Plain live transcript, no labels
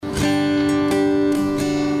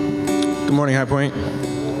Good morning, High Point.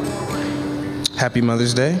 Happy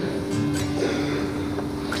Mother's Day.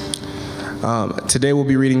 Today we'll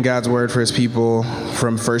be reading God's Word for His people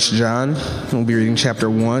from 1 John. We'll be reading chapter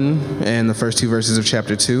 1 and the first two verses of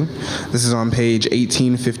chapter 2. This is on page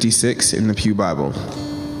 1856 in the Pew Bible.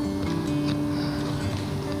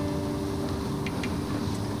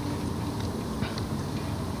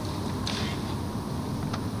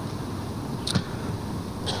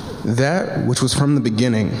 That which was from the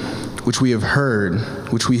beginning, which we have heard,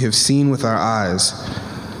 which we have seen with our eyes,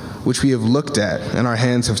 which we have looked at and our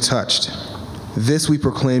hands have touched, this we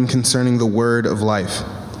proclaim concerning the word of life.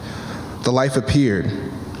 The life appeared,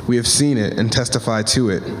 we have seen it and testify to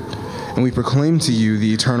it, and we proclaim to you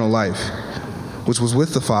the eternal life, which was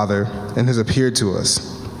with the Father and has appeared to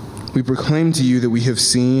us. We proclaim to you that we have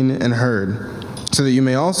seen and heard, so that you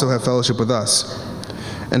may also have fellowship with us.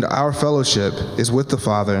 And our fellowship is with the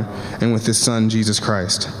Father and with His Son, Jesus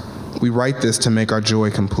Christ. We write this to make our joy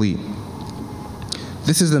complete.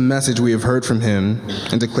 This is the message we have heard from Him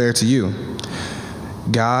and declare to you.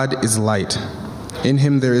 God is light. In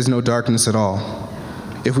Him there is no darkness at all.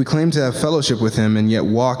 If we claim to have fellowship with Him and yet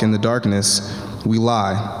walk in the darkness, we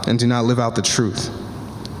lie and do not live out the truth.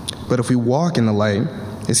 But if we walk in the light,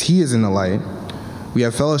 as He is in the light, we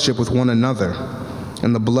have fellowship with one another,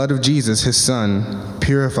 and the blood of Jesus, His Son,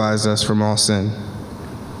 purifies us from all sin.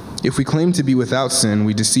 If we claim to be without sin,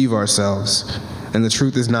 we deceive ourselves, and the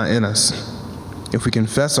truth is not in us. If we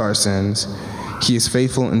confess our sins, He is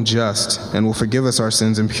faithful and just, and will forgive us our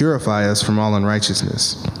sins and purify us from all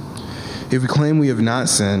unrighteousness. If we claim we have not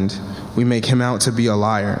sinned, we make Him out to be a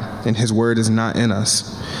liar, and His word is not in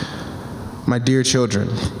us. My dear children,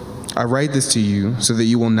 I write this to you so that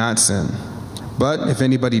you will not sin. But if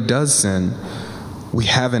anybody does sin, we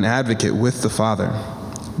have an advocate with the Father,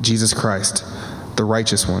 Jesus Christ, the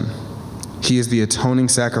righteous one. He is the atoning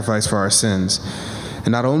sacrifice for our sins,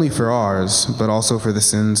 and not only for ours, but also for the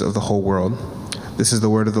sins of the whole world. This is the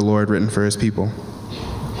word of the Lord written for His people.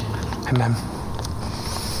 Amen.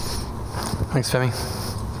 Thanks, Femi.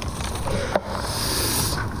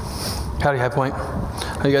 Howdy, High Point.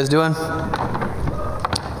 How you guys doing?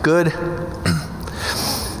 Good.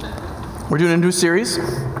 We're doing a new series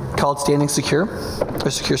called Standing Secure,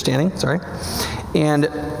 or Secure Standing, sorry. And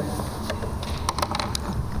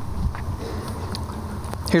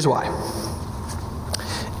here's why.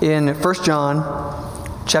 In 1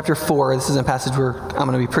 John chapter 4, this is a passage I'm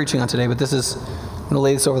going to be preaching on today, but I'm going to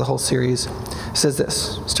lay this over the whole series. It says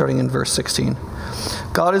this, starting in verse 16.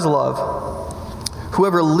 God is love.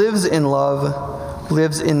 Whoever lives in love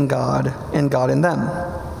lives in God, and God in them.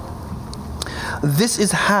 This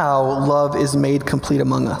is how love is made complete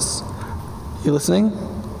among us. You listening?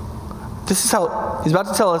 This is how, he's about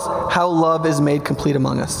to tell us how love is made complete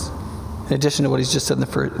among us, in addition to what he's just said in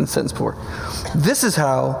the sentence before. This is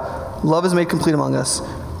how love is made complete among us,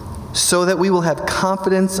 so that we will have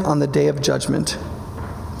confidence on the day of judgment.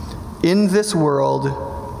 In this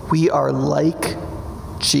world, we are like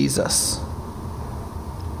Jesus.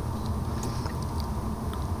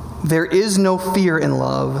 There is no fear in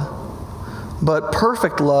love, but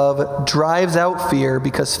perfect love drives out fear,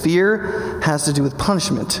 because fear has to do with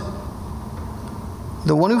punishment.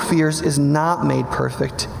 The one who fears is not made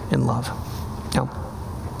perfect in love. Now,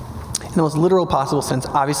 in the most literal possible sense,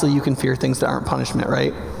 obviously you can fear things that aren't punishment,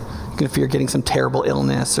 right? You can fear getting some terrible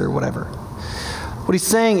illness or whatever. What he's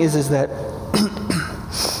saying is that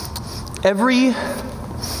every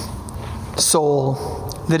soul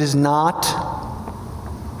that is not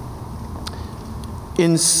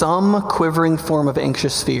in some quivering form of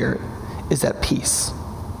anxious fear is at peace.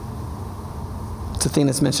 It's a thing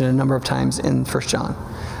that's mentioned a number of times in 1 John.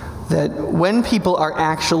 That when people are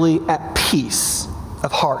actually at peace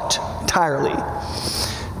of heart entirely,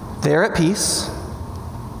 they're at peace.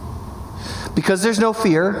 Because there's no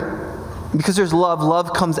fear, because there's love,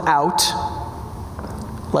 love comes out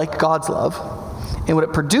like God's love. And what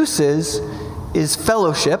it produces is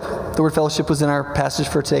fellowship. The word fellowship was in our passage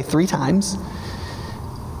for today 3 times.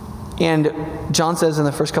 And John says in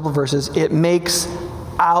the first couple of verses, it makes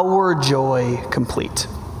our joy complete.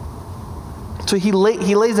 So he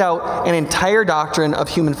lays out an entire doctrine of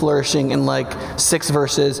human flourishing in like 6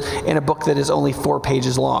 verses in a book that is only 4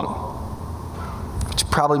 pages long. Which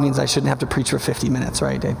probably means I shouldn't have to preach for 50 minutes,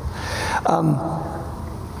 right, Dave?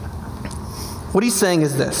 What he's saying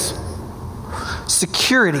is this.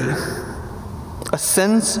 Security, a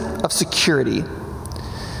sense of security,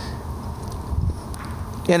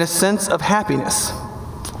 and a sense of happiness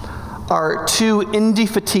are 2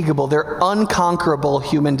 indefatigable, they're unconquerable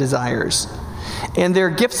human desires. And they're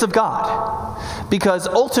gifts of God Because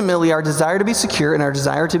ultimately our desire to be secure and our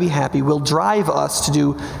desire to be happy will drive us to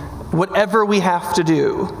do whatever we have to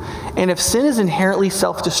do. And if sin is inherently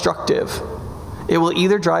self-destructive, it will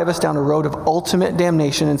either drive us down a road of ultimate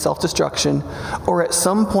damnation and self-destruction, or at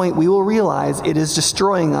some point we will realize it is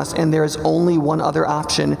destroying us and there is only one other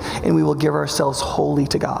option, and we will give ourselves wholly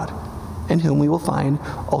to God, in whom we will find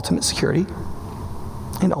ultimate security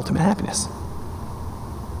and ultimate happiness.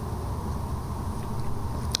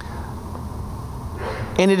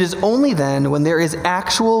 And it is only then when there is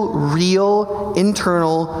actual, real,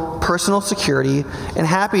 internal, personal security and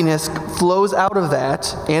happiness flows out of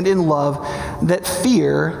that and in love that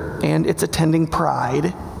fear and its attending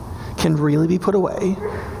pride can really be put away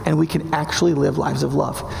and we can actually live lives of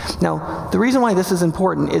love. Now, the reason why this is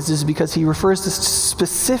important is because he refers to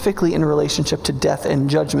specifically in relationship to death and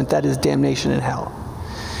judgment, that is damnation and hell.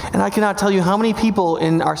 And I cannot tell you how many people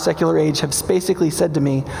in our secular age have basically said to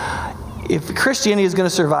me, if Christianity is going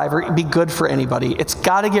to survive or be good for anybody, it's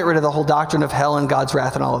got to get rid of the whole doctrine of hell and God's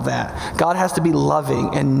wrath and all of that. God has to be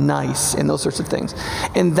loving and nice and those sorts of things.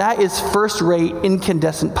 And that is first-rate,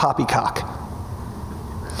 incandescent poppycock.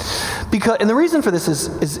 And the reason for this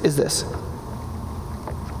is this.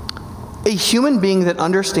 A human being that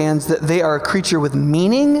understands that they are a creature with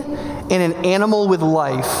meaning and an animal with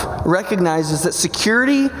life recognizes that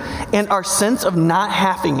security and our sense of not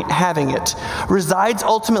having it resides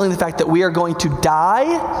ultimately in the fact that we are going to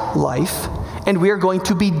die, life, and we are going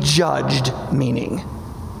to be judged, meaning.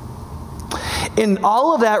 And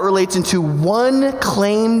all of that relates into one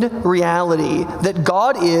claimed reality, that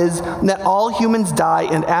God is, and that all humans die,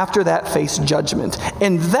 and after that face judgment.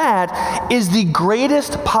 And that is the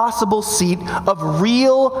greatest possible seat of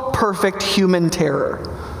real, perfect human terror.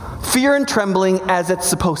 Fear and trembling as it's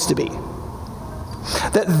supposed to be.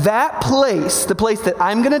 That place, the place that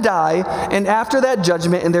I'm going to die, and after that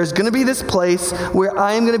judgment, and there's going to be this place where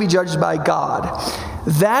I am going to be judged by God.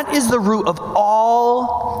 That is the root of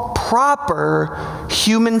all proper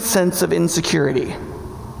human sense of insecurity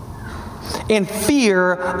and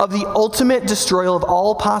fear of the ultimate destroyal of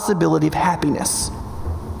all possibility of happiness.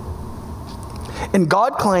 And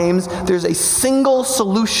God claims there's a single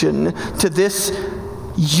solution to this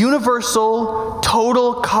universal,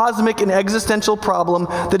 total, cosmic, and existential problem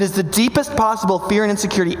that is the deepest possible fear and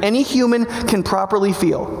insecurity any human can properly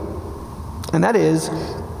feel. And that is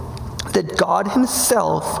that God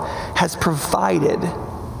himself has provided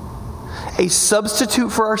a substitute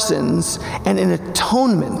for our sins and an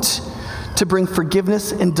atonement to bring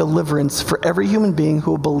forgiveness and deliverance for every human being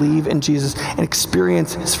who will believe in Jesus and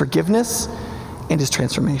experience his forgiveness and his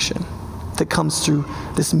transformation that comes through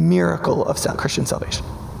this miracle of Christian salvation.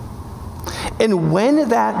 And when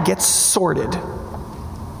that gets sorted,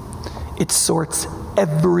 it sorts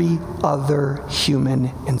every other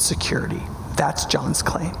human insecurity. That's John's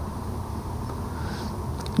claim.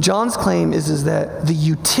 John's claim is that the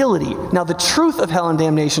utility, now the truth of hell and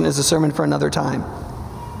damnation is a sermon for another time.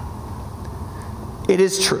 It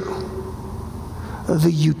is true.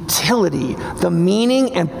 The utility, the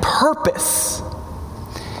meaning and purpose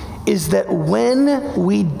is that when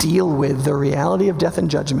we deal with the reality of death and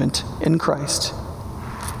judgment in Christ,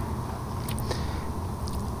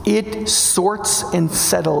 it sorts and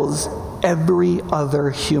settles every other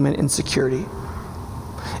human insecurity.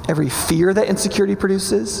 Every fear that insecurity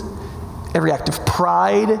produces, every act of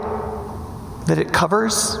pride that it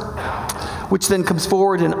covers, which then comes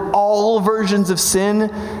forward in all versions of sin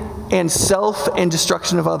and self and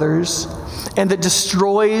destruction of others, and that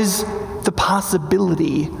destroys the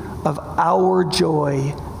possibility of our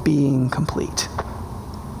joy being complete.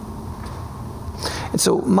 And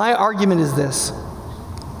so my argument is this.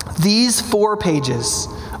 These 4 pages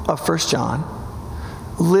of 1 John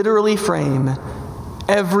literally frame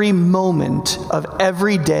every moment of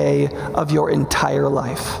every day of your entire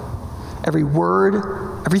life. Every word,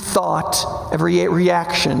 every thought, every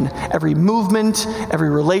reaction, every movement, every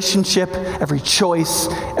relationship, every choice,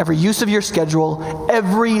 every use of your schedule,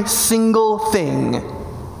 every single thing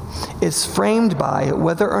is framed by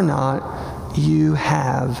whether or not you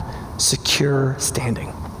have secure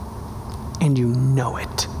standing. And you know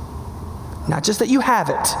it. Not just that you have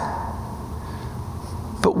it,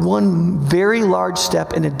 but one very large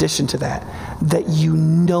step in addition to that, that you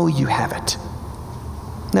know you have it.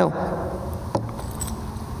 Now,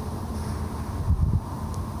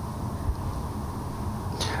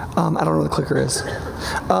 I don't know what the clicker is.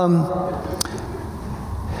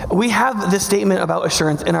 We have this statement about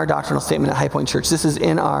assurance in our doctrinal statement at High Point Church. This is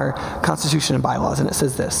in our Constitution and bylaws, and it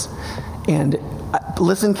says this. And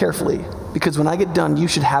listen carefully, because when I get done, you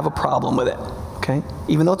should have a problem with it. Okay?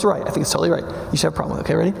 Even though it's right. I think it's totally right. You should have a problem with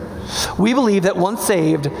it. Okay, ready? We believe that once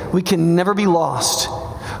saved, we can never be lost.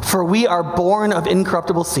 For we are born of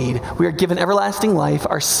incorruptible seed. We are given everlasting life,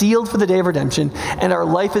 are sealed for the day of redemption, and our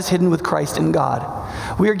life is hidden with Christ in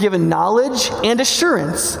God. We are given knowledge and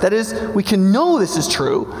assurance, that is, we can know this is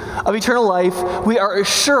true, of eternal life. We are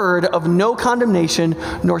assured of no condemnation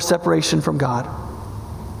nor separation from God.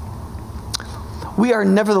 We are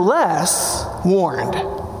nevertheless warned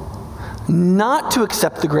not to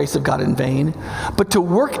accept the grace of God in vain, but to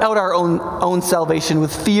work out our own salvation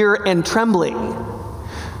with fear and trembling,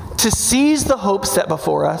 to seize the hope set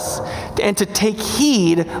before us, and to take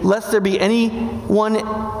heed lest there be anyone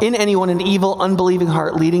an evil, unbelieving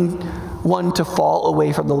heart leading one to fall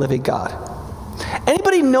away from the living God.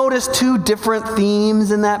 Anybody notice two different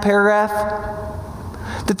themes in that paragraph?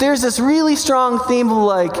 That there's this really strong theme of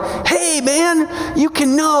like, hey man, you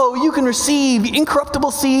can know, you can receive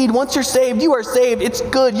incorruptible seed. Once you're saved, you are saved. It's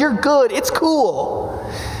good, you're good, it's cool.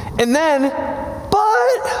 And then,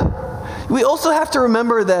 but we also have to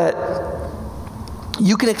remember that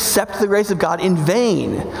you can accept the grace of God in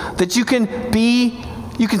vain. That you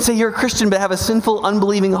can say you're a Christian but have a sinful,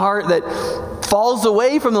 unbelieving heart that falls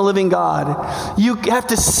away from the living God. You have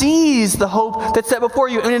to seize the hope that's set before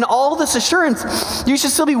you. And in all this assurance, you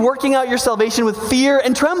should still be working out your salvation with fear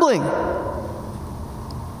and trembling.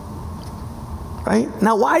 Right?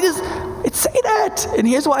 Now, why does it say that? And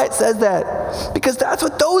here's why it says that. Because that's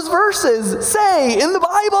what those verses say in the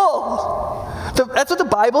Bible. That's what the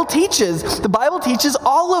Bible teaches. The Bible teaches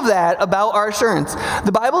all of that about our assurance.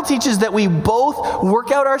 The Bible teaches that we both work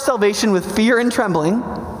out our salvation with fear and trembling,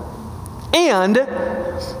 and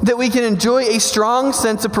that we can enjoy a strong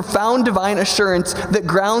sense of profound divine assurance that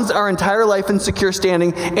grounds our entire life in secure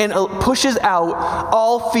standing and pushes out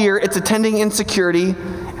all fear, its attending insecurity,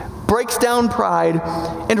 breaks down pride,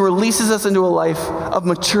 and releases us into a life of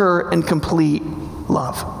mature and complete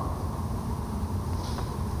love.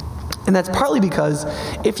 And that's partly because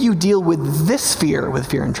if you deal with this fear with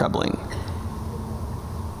fear and trembling,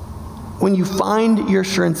 when you find your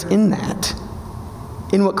assurance in that,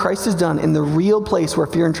 in what Christ has done, in the real place where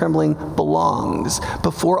fear and trembling belongs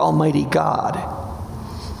before Almighty God,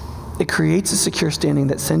 it creates a secure standing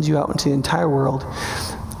that sends you out into the entire world.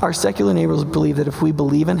 Our secular neighbors believe that if we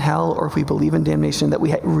believe in hell or if we believe in damnation, that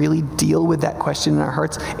we really deal with that question in our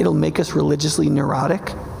hearts, it'll make us religiously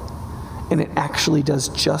neurotic. And it actually does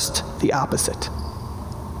just the opposite.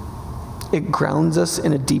 It grounds us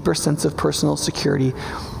in a deeper sense of personal security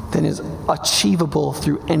than is achievable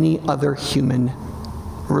through any other human,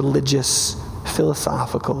 religious,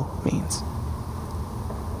 philosophical means.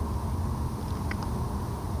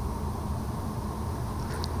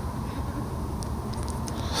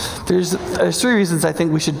 There's 3 reasons I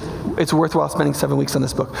think it's worthwhile spending 7 weeks on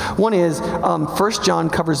this book. One is, 1 John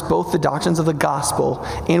covers both the doctrines of the gospel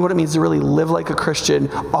and what it means to really live like a Christian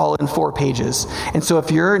all in 4 pages. And so if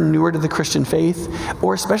you're newer to the Christian faith,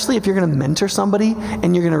 or especially if you're going to mentor somebody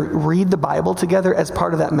and you're going to read the Bible together as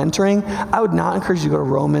part of that mentoring, I would not encourage you to go to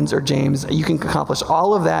Romans or James. You can accomplish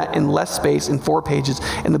all of that in less space in 4 pages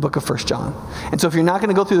in the book of 1 John. And so if you're not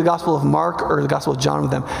going to go through the Gospel of Mark or the Gospel of John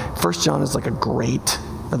with them, 1 John is like a great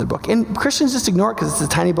another book. And Christians just ignore it because it's a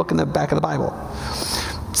tiny book in the back of the Bible.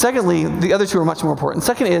 Secondly, the other 2 are much more important.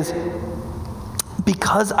 Second is,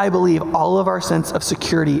 because I believe all of our sense of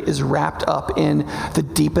security is wrapped up in the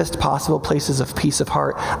deepest possible places of peace of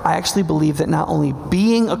heart, I actually believe that not only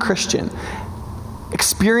being a Christian,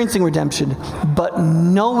 experiencing redemption, but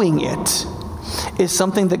knowing it is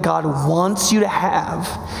something that God wants you to have,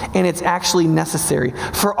 and it's actually necessary.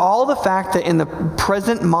 For all the fact that in the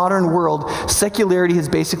present modern world, secularity has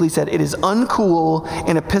basically said it is uncool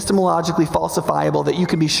and epistemologically falsifiable that you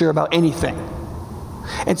can be sure about anything.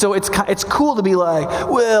 And so it's cool to be like,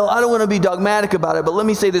 well, I don't want to be dogmatic about it, but let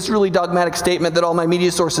me say this really dogmatic statement that all my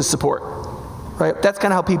media sources support. Right? That's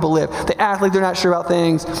kind of how people live. They act like they're not sure about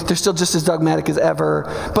things. They're still just as dogmatic as ever.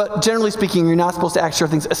 But generally speaking, you're not supposed to act sure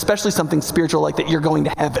of things, especially something spiritual like that you're going to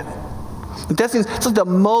heaven. Like that seems it's like the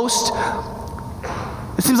most.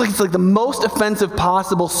 It seems like it's like the most offensive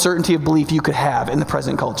possible certainty of belief you could have in the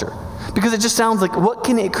present culture, because it just sounds like what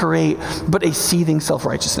can it create but a seething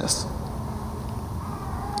self-righteousness?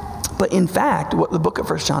 But in fact, what the book of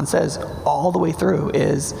 1 John says all the way through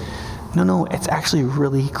is, no, it's actually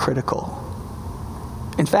really critical.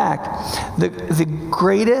 In fact, the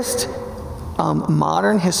greatest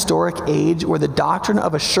modern historic age where the doctrine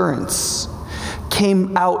of assurance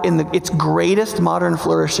came out in its greatest modern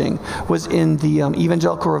flourishing was in the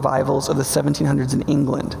evangelical revivals of the 1700s in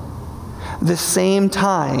England. The same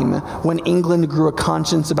time when England grew a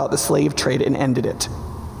conscience about the slave trade and ended it.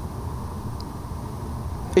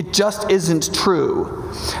 It just isn't true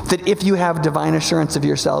that if you have divine assurance of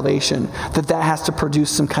your salvation, that has to produce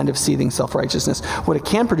some kind of seething self-righteousness. What it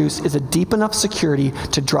can produce is a deep enough security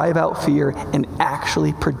to drive out fear and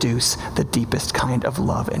actually produce the deepest kind of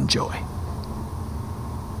love and joy.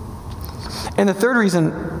 And the third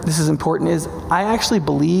reason this is important is I actually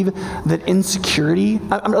believe that insecurity,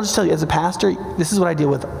 I'll just tell you, as a pastor, this is what I deal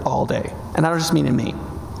with all day. And I don't just mean in me.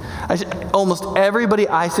 Almost everybody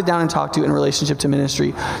I sit down and talk to in relationship to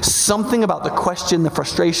ministry, something about the question, the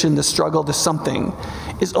frustration, the struggle, the something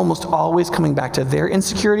is almost always coming back to their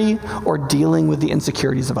insecurity or dealing with the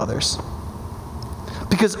insecurities of others.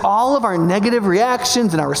 Because all of our negative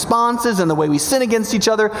reactions and our responses and the way we sin against each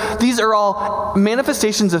other, these are all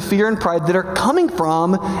manifestations of fear and pride that are coming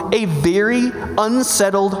from a very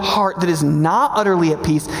unsettled heart that is not utterly at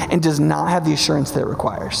peace and does not have the assurance that it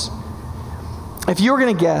requires. If you were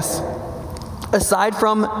going to guess, aside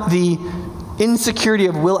from the insecurity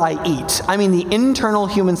of will I eat, I mean the internal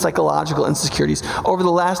human psychological insecurities over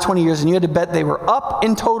the last 20 years, and you had to bet they were up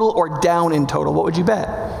in total or down in total, what would you bet?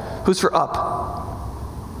 Who's for up?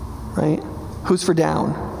 Right? Who's for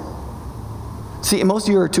down? See, most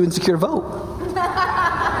of you are too insecure to vote.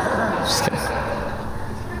 Just kidding.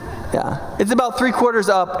 Yeah. It's about 3/4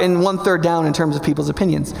 up and 1/3 down in terms of people's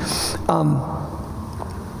opinions.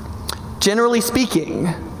 Generally speaking,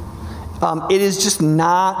 it is just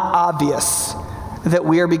not obvious that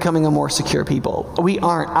we are becoming a more secure people. We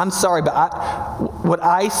aren't. I'm sorry, but what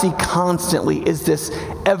I see constantly is this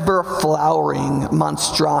ever-flowering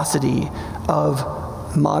monstrosity of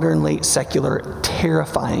modern, late secular,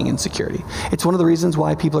 terrifying insecurity. It's one of the reasons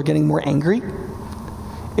why people are getting more angry.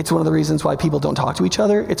 It's one of the reasons why people don't talk to each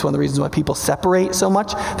other. It's one of the reasons why people separate so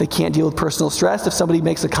much. They can't deal with personal stress. If somebody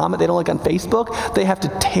makes a comment they don't like on Facebook, they have to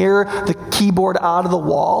tear the keyboard out of the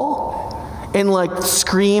wall and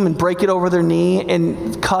scream and break it over their knee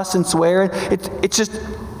and cuss and swear.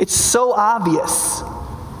 It's so obvious.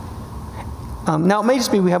 Now, it may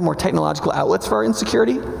just be we have more technological outlets for our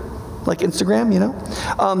insecurity, like Instagram,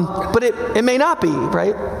 but it may not be,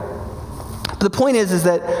 right? The point is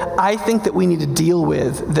that I think that we need to deal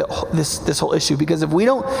with this whole issue, because if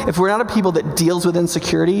we're not a people that deals with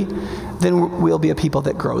insecurity, then we'll be a people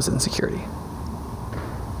that grows insecurity.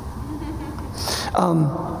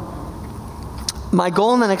 My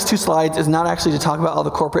goal in the next 2 slides is not actually to talk about all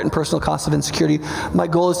the corporate and personal costs of insecurity. My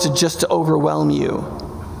goal is to overwhelm you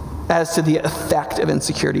as to the effect of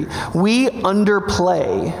insecurity. We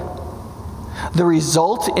underplay the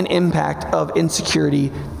result and impact of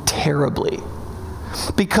insecurity terribly.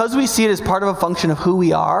 Because we see it as part of a function of who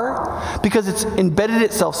we are, because it's embedded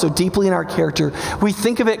itself so deeply in our character, we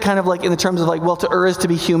think of it kind of like in the terms of to err is to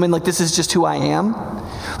be human, this is just who I am.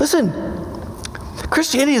 Listen,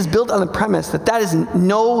 Christianity is built on the premise that is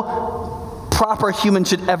no proper human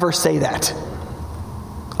should ever say that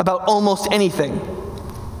about almost anything.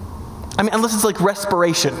 I mean, unless it's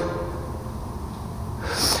respiration.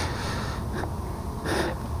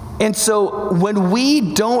 And so when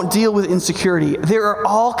we don't deal with insecurity, there are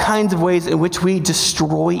all kinds of ways in which we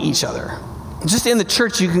destroy each other. Just in the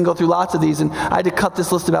church, you can go through lots of these, and I had to cut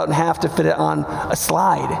this list about in half to fit it on a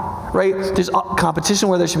slide, right? There's competition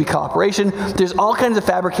where there should be cooperation. There's all kinds of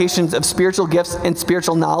fabrications of spiritual gifts and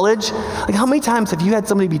spiritual knowledge. How many times have you had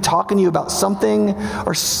somebody be talking to you about something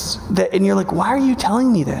and you're like, why are you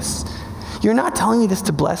telling me this? You're not telling me this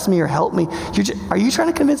to bless me or help me. Are you trying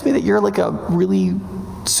to convince me that you're a really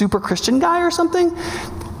super Christian guy or something?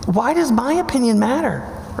 Why does my opinion matter,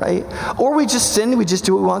 right? Or we just sin, we just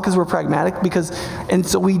do what we want because we're pragmatic, and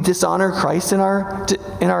so we dishonor Christ in our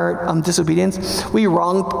disobedience. We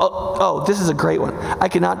wrong. Oh, this is a great one. I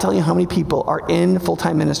cannot tell you how many people are in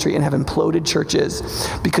full-time ministry and have imploded churches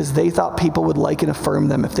because they thought people would like and affirm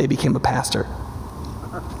them if they became a pastor.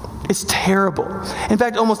 It's terrible. In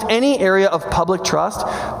fact, almost any area of public trust,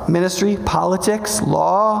 ministry, politics,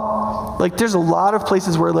 law, there's a lot of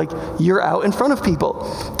places where you're out in front of people.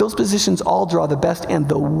 Those positions all draw the best and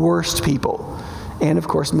the worst people. And of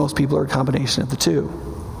course, most people are a combination of the two.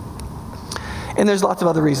 And there's lots of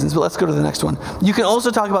other reasons, but let's go to the next one. You can also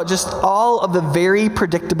talk about just all of the very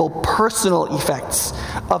predictable personal effects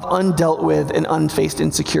of undealt with and unfaced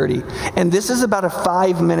insecurity. And this is about a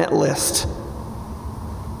 5-minute list.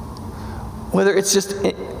 Whether it's just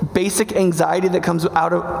basic anxiety that comes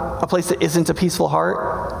out of a place that isn't a peaceful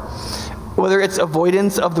heart, whether it's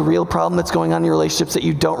avoidance of the real problem that's going on in your relationships that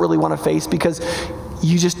you don't really want to face because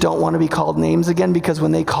you just don't want to be called names again, because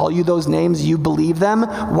when they call you those names, you believe them.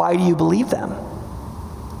 Why do you believe them?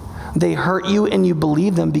 They hurt you and you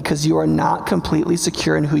believe them because you are not completely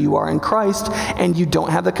secure in who you are in Christ, and you don't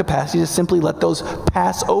have the capacity to simply let those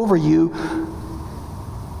pass over you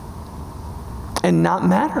and not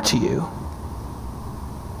matter to you.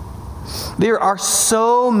 There are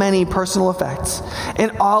so many personal effects,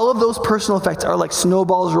 and all of those personal effects are like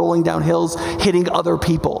snowballs rolling down hills, hitting other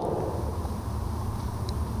people.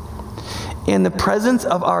 And the presence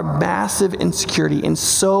of our massive insecurity in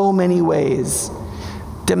so many ways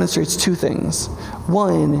demonstrates two things.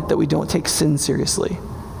 One, that we don't take sin seriously,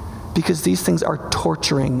 because these things are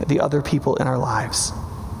torturing the other people in our lives.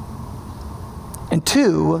 And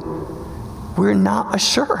two, we're not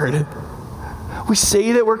assured. We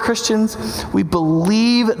say that we're Christians, we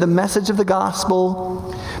believe the message of the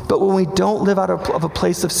gospel, but when we don't live out of a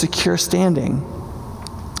place of secure standing,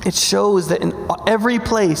 it shows that in every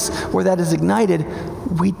place where that is ignited,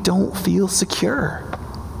 we don't feel secure.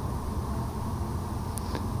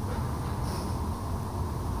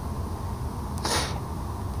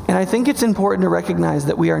 And I think it's important to recognize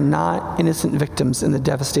that we are not innocent victims in the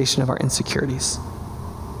devastation of our insecurities.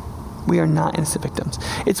 We are not innocent victims.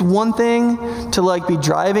 It's one thing to be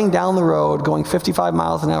driving down the road going 55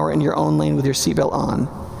 miles an hour in your own lane with your seatbelt on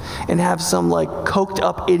and have some coked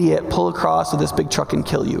up idiot pull across with this big truck and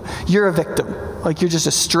kill you. You're a victim. You're just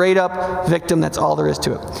a straight up victim. That's all there is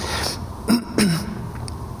to it.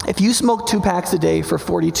 If you smoke 2 packs a day for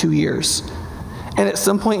 42 years and at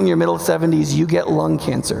some point in your middle 70s you get lung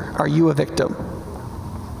cancer, are you a victim?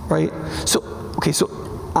 Right? So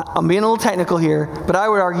I'm being a little technical here, but I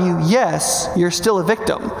would argue, yes, you're still a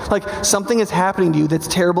victim. Something is happening to you that's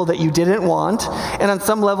terrible that you didn't want, and on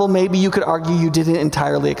some level, maybe you could argue you didn't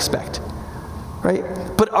entirely expect, right?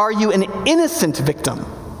 But are you an innocent victim?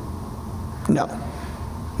 No.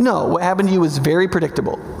 What happened to you was very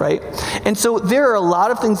predictable, right? And so there are a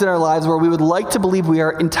lot of things in our lives where we would like to believe we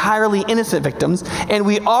are entirely innocent victims, and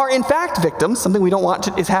we are in fact victims. Something we don't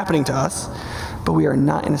want is happening to us. But we are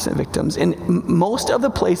not innocent victims. And most of the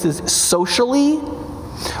places socially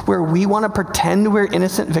where we want to pretend we're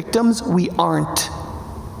innocent victims, we aren't.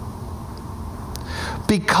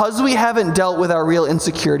 Because we haven't dealt with our real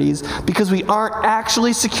insecurities, because we aren't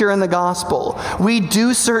actually secure in the gospel, we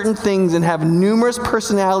do certain things and have numerous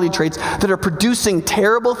personality traits that are producing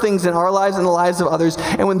terrible things in our lives and the lives of others.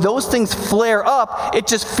 And when those things flare up, it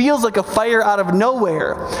just feels like a fire out of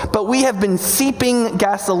nowhere. But we have been seeping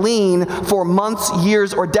gasoline for months,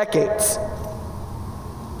 years, or decades.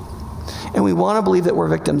 And we want to believe that we're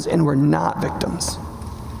victims, and we're not victims.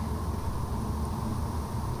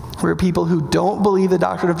 We're people who don't believe the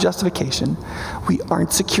doctrine of justification. We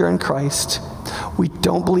aren't secure in Christ. We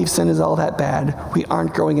don't believe sin is all that bad. We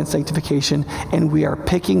aren't growing in sanctification. And we are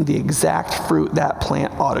picking the exact fruit that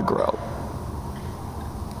plant ought to grow.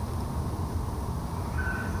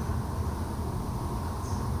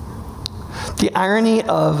 The irony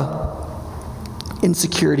of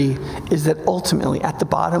insecurity is that ultimately, at the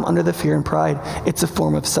bottom, under the fear and pride, it's a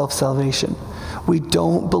form of self-salvation. We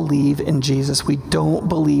don't believe in Jesus. We don't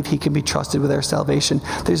believe he can be trusted with our salvation.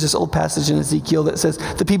 There's this old passage in Ezekiel that says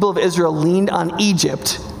the people of Israel leaned on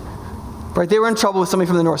Egypt. Right? They were in trouble with somebody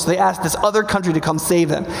from the north, so they asked this other country to come save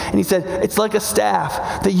them. And he said, it's like a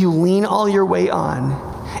staff that you lean all your weight on,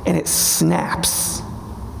 and it snaps.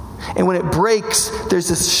 And when it breaks, there's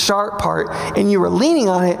this sharp part, and you were leaning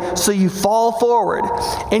on it, so you fall forward,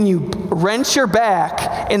 and you wrench your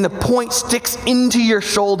back, and the point sticks into your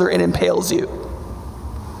shoulder and impales you.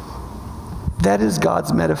 That is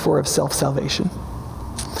God's metaphor of self-salvation.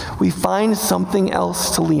 We find something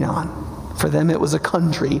else to lean on. For them, it was a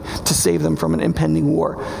country to save them from an impending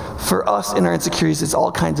war. For us, in our insecurities, it's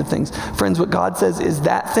all kinds of things. Friends, what God says is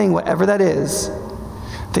that thing, whatever that is,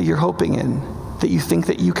 that you're hoping in, that you think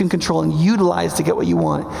that you can control and utilize to get what you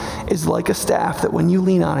want, is like a staff that when you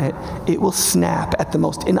lean on it, it will snap at the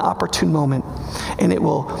most inopportune moment, and it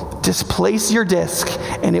will displace your disc,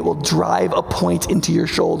 and it will drive a point into your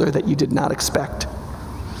shoulder that you did not expect.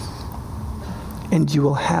 And you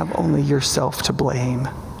will have only yourself to blame,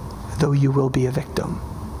 though you will be a victim.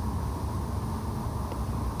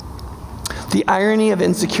 The irony of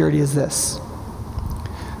insecurity is this: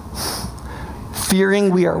 fearing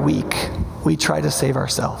we are weak, we try to save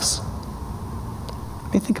ourselves. I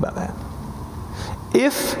mean, think about that.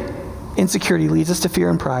 If insecurity leads us to fear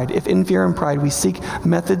and pride, if in fear and pride we seek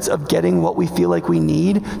methods of getting what we feel like we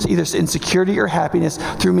need, so either insecurity or happiness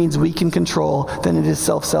through means we can control, then it is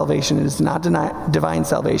self-salvation. It is not divine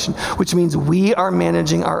salvation, which means we are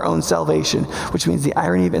managing our own salvation, which means the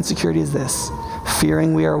irony of insecurity is this: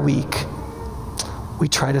 fearing we are weak, we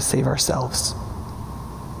try to save ourselves.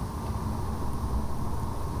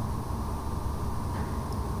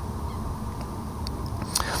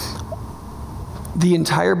 The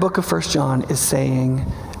entire book of 1 John is saying,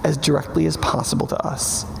 as directly as possible to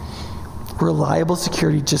us, reliable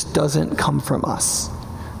security just doesn't come from us.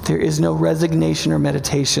 There is no resignation or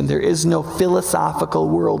meditation. There is no philosophical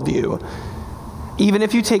worldview. Even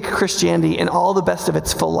if you take Christianity and all the best of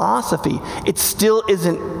its philosophy, it still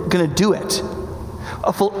isn't going to do it.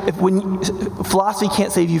 Philosophy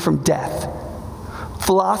can't save you from death.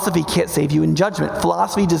 Philosophy can't save you in judgment.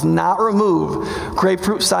 Philosophy does not remove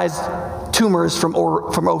grapefruit-sized tumors from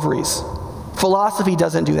ovaries. Philosophy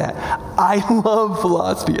doesn't do that. I love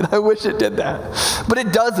philosophy, and I wish it did that. But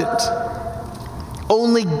it doesn't.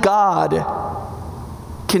 Only God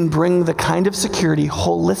can bring the kind of security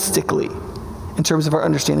holistically in terms of our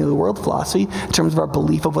understanding of the world, philosophy, in terms of our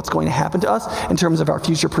belief of what's going to happen to us, in terms of our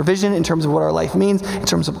future provision, in terms of what our life means, in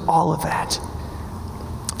terms of all of that.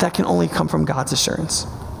 That can only come from God's assurance.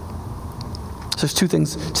 So there's two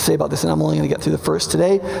things to say about this, and I'm only going to get through the first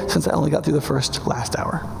today, since I only got through the first last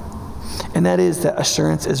hour. And that is that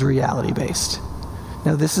assurance is reality-based.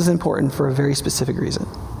 Now, this is important for a very specific reason.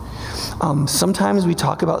 Sometimes we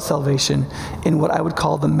talk about salvation in what I would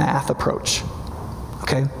call the math approach.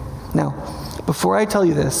 Okay? Now, before I tell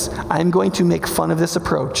you this, I'm going to make fun of this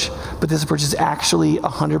approach, but this approach is actually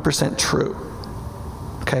 100% true.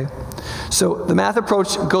 Okay? So the math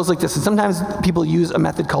approach goes like this, and sometimes people use a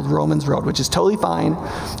method called Romans Road, which is totally fine.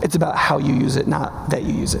 It's about how you use it, not that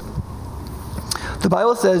you use it. The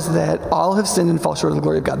Bible says that all have sinned and fall short of the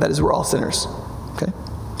glory of God. That is, we're all sinners. Okay?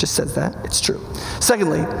 Just says that. It's true.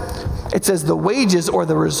 Secondly, it says the wages or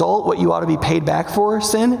the result, what you ought to be paid back for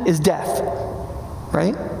sin, is death.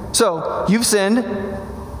 Right? So, you've sinned.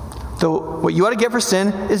 What you ought to get for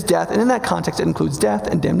sin is death. And in that context, it includes death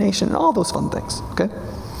and damnation and all those fun things. Okay?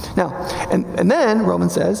 Now, and then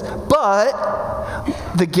Romans says, but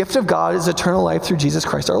the gift of God is eternal life through Jesus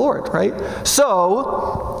Christ our Lord, right?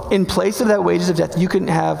 So, in place of that wages of death, you can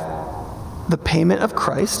have the payment of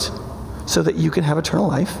Christ so that you can have eternal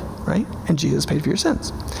life, right? And Jesus paid for your sins.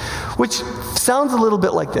 Which sounds a little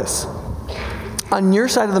bit like this. On your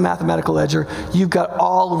side of the mathematical ledger, you've got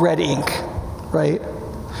all red ink, right?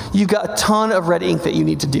 You've got a ton of red ink that you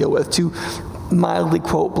need to deal with, to mildly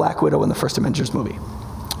quote Black Widow in the first Avengers movie.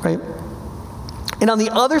 Right? And on the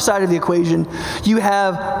other side of the equation, you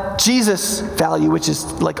have Jesus' value, which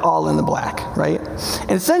is like all in the black, right?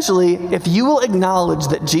 And essentially, if you will acknowledge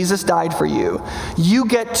that Jesus died for you, you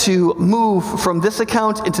get to move from this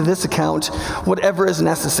account into this account, whatever is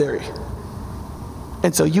necessary.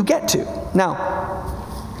 And so you get to. Now,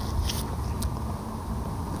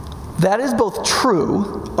 that is both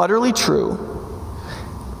true, utterly true,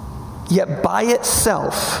 yet by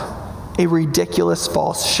itself, a ridiculous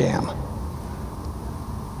false sham.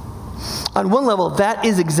 On one level, that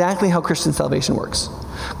is exactly how Christian salvation works.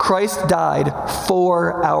 Christ died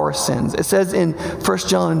for our sins. It says in 1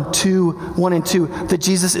 John 2, 1 and 2, that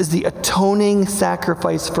Jesus is the atoning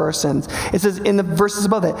sacrifice for our sins. It says in the verses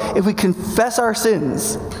above that, if we confess our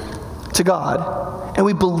sins to God and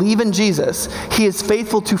we believe in Jesus, he is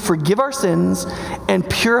faithful to forgive our sins and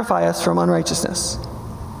purify us from unrighteousness.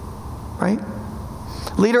 Right?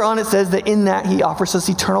 Later on, it says that in that he offers us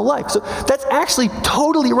eternal life. So that's actually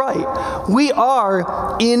totally right. We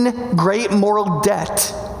are in great moral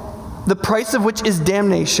debt, the price of which is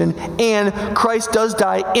damnation, and Christ does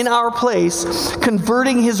die in our place,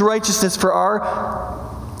 converting his righteousness for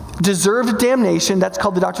our deserved damnation. That's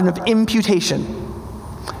called the doctrine of imputation.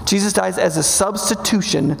 Jesus dies as a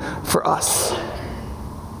substitution for us.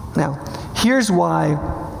 Now, here's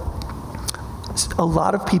why a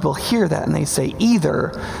lot of people hear that and they say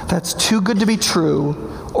either that's too good to be true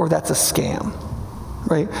or that's a scam,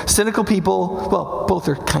 right? Cynical people, well, both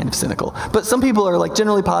are kind of cynical, but some people are like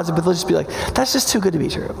generally positive, but they'll just be like, that's just too good to be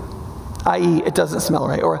true, i.e. it doesn't smell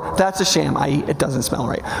right, or that's a sham, i.e. it doesn't smell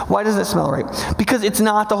right. Why doesn't it smell right? Because it's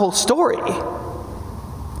not the whole story.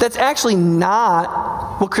 That's actually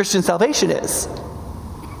not what Christian salvation is.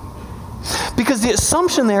 Because the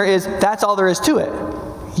assumption there is that's all there is to it.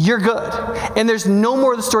 You're good. And there's no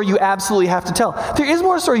more of the story you absolutely have to tell. There is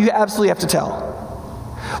more story you absolutely have to tell.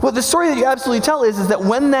 What the story that you absolutely tell is that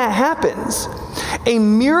when that happens, a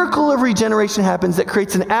miracle of regeneration happens that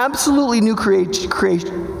creates an absolutely new creation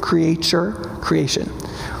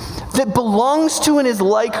that belongs to and is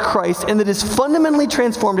like Christ and that is fundamentally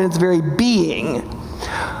transformed in its very being,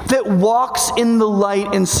 that walks in the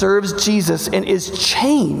light and serves Jesus and is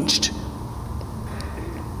changed.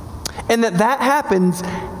 And that happens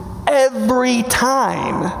every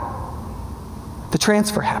time the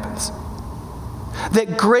transfer happens.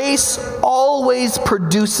 That grace always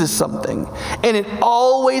produces something, and it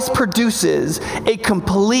always produces a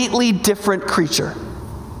completely different creature.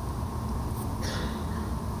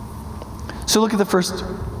 So look at the first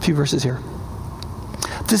few verses here.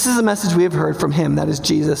 This is the message we have heard from him, that is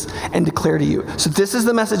Jesus, and declare to you. So this is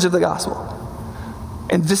the message of the gospel.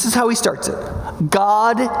 And this is how he starts it.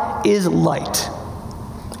 God is light.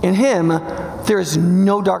 In him, there is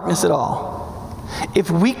no darkness at all. If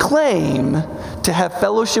we claim to have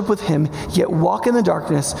fellowship with him, yet walk in the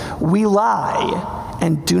darkness, we lie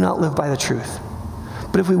and do not live by the truth.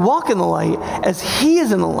 But if we walk in the light, as he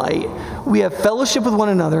is in the light, we have fellowship with one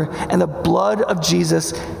another, and the blood of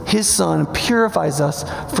Jesus, his son, purifies us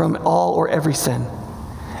from all or every sin.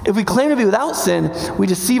 If we claim to be without sin, we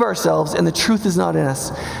deceive ourselves, and the truth is not in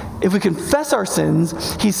us. If we confess our sins,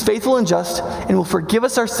 he's faithful and just, and will forgive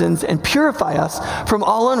us our sins and purify us from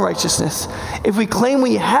all unrighteousness. If we claim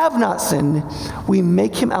we have not sinned, we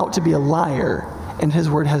make him out to be a liar, and his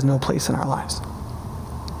word has no place in our lives.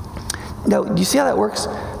 Now, do you see how that works?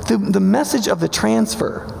 The message of the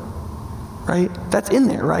transfer, right? That's in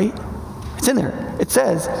there, right? It's in there. It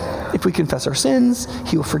says, if we confess our sins,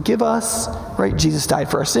 he will forgive us, right? Jesus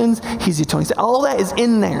died for our sins. He's the atoning sin. All that is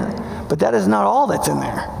in there. But that is not all that's in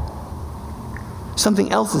there.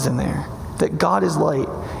 Something else is in there, that God is light.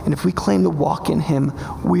 And if we claim to walk in him,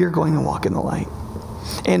 we are going to walk in the light.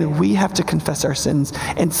 And we have to confess our sins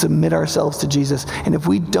and submit ourselves to Jesus. And if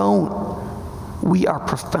we don't, we are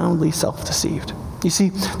profoundly self-deceived. You see,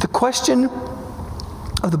 the question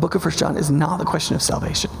of the book of 1 John is not the question of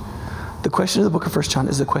salvation. The question of the book of 1 John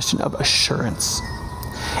is the question of assurance.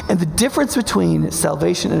 And the difference between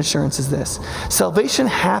salvation and assurance is this. Salvation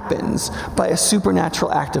happens by a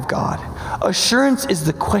supernatural act of God. Assurance is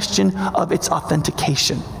the question of its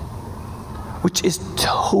authentication, which is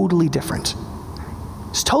totally different.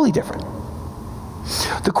 It's totally different.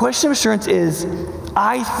 The question of assurance is,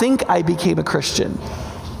 I think I became a Christian.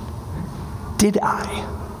 Did I?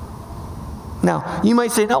 Now, you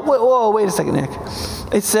might say, no, whoa, wait a second, Nick.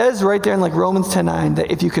 It says right there in like Romans 10:9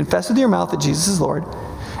 that if you confess with your mouth that Jesus is Lord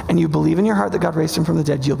and you believe in your heart that God raised him from the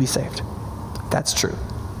dead, you'll be saved. That's true.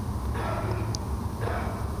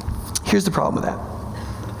 Here's the problem with that.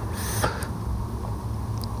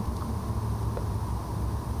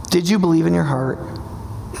 Did you believe in your heart?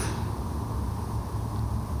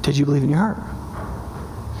 Did you believe in your heart?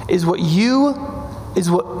 Is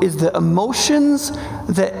the emotions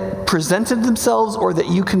that presented themselves or that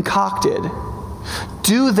you concocted,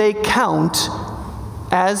 do they count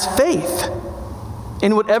as faith?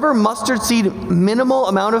 In whatever mustard seed minimal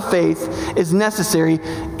amount of faith is necessary,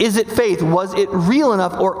 is it faith? Was it real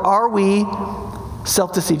enough, or are we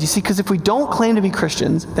self-deceived? You see, because if we don't claim to be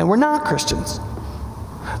Christians, then we're not Christians.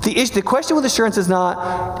 The question with assurance is not,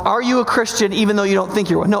 are you a Christian even though you don't think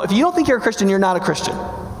you're one? No, if you don't think you're a Christian, you're not a Christian.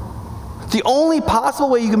 The only possible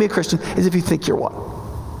way you can be a Christian is if you think you're one.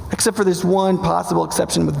 Except for this one possible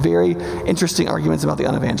exception with very interesting arguments about the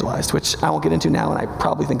unevangelized, which I won't get into now and I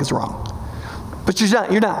probably think is wrong. But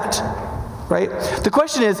you're not, right? The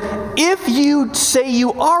question is, if you say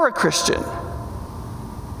you are a Christian,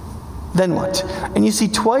 then what? And you see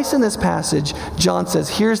twice in this passage, John says,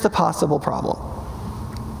 here's the possible problem.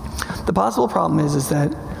 The possible problem is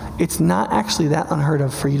that it's not actually that unheard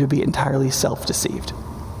of for you to be entirely self-deceived.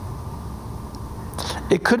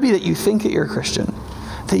 It could be that you think that you're a Christian,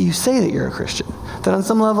 that you say that you're a Christian, that on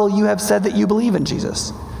some level you have said that you believe in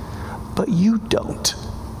Jesus, but you don't.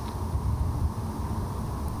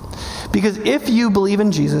 Because if you believe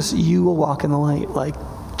in Jesus, you will walk in the light like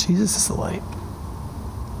Jesus is the light.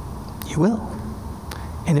 You will.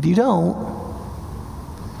 And if you don't,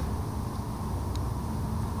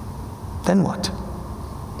 then what?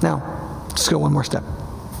 Now, let's go one more step.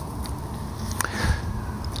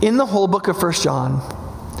 In the whole book of 1 John,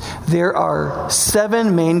 there are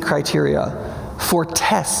 7 main criteria for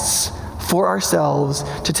tests for ourselves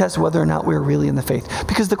to test whether or not we're really in the faith.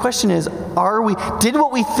 Because the question is, did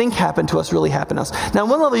what we think happened to us really happen to us? Now, on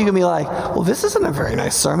one level, you can be like, well, this isn't a very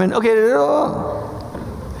nice sermon. Okay,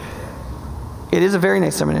 it is a very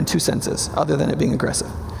nice sermon in 2 senses, other than it being aggressive.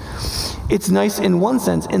 It's nice in one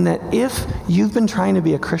sense, in that if you've been trying to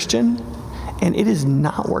be a Christian and it is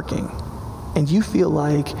not working, and you feel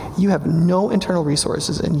like you have no internal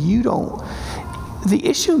resources and you don't, the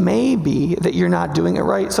issue may be that you're not doing it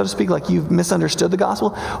right, so to speak, like you've misunderstood the gospel.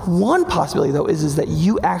 One possibility, though, is that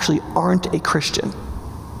you actually aren't a Christian.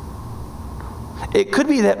 It could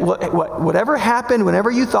be that whatever happened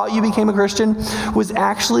whenever you thought you became a Christian was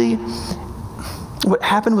actually, what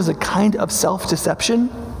happened was a kind of self-deception.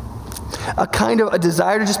 a kind of a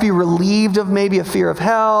desire to just be relieved of maybe a fear of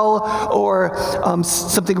hell, or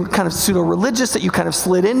something kind of pseudo-religious that you kind of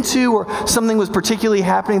slid into, or something was particularly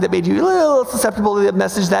happening that made you a little susceptible to the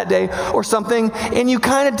message that day or something, and you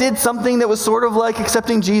kind of did something that was sort of like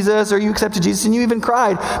accepting Jesus, or you accepted Jesus and you even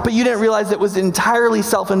cried, but you didn't realize it was entirely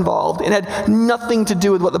self-involved and had nothing to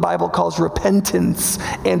do with what the Bible calls repentance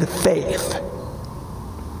and faith.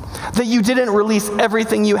 That you didn't release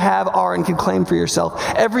everything you have, are, and can claim for yourself.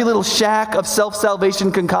 Every little shack of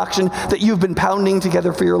self-salvation concoction that you've been pounding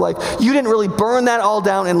together for your life. You didn't really burn that all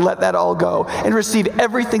down and let that all go and receive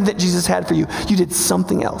everything that Jesus had for you. You did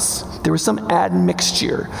something else. There was some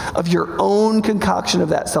admixture of your own concoction of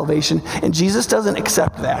that salvation, and Jesus doesn't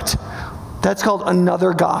accept that. That's called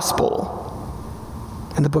another gospel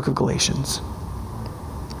in the book of Galatians.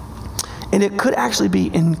 And it could actually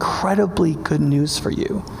be incredibly good news for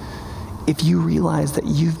you if you realize that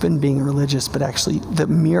you've been being religious, but actually the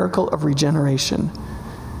miracle of regeneration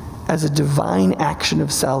as a divine action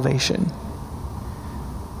of salvation,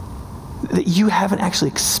 that you haven't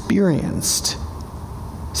actually experienced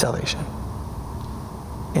salvation.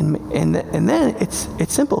 And then it's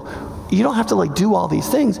simple. You don't have to do all these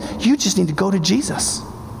things. You just need to go to Jesus.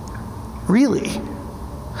 Really.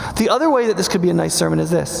 The other way that this could be a nice sermon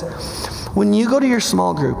is this. When you go to your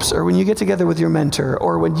small groups, or when you get together with your mentor,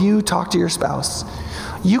 or when you talk to your spouse,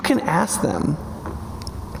 you can ask them,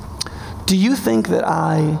 do you think that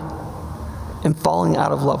I am falling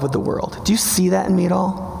out of love with the world? Do you see that in me at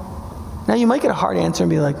all? Now, you might get a hard answer and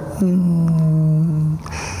be like,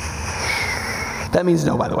 That means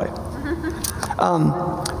no, by the way.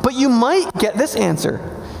 But you might get this answer.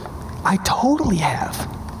 I totally have.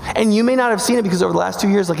 And you may not have seen it because over the last 2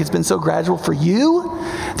 years, it's been so gradual for you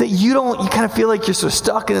that you kind of feel like you're sort of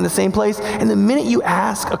stuck in the same place. And the minute you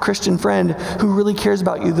ask a Christian friend who really cares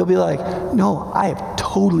about you, they'll be like, no, I have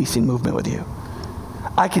totally seen movement with you.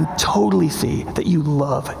 I can totally see that you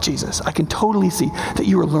love Jesus. I can totally see that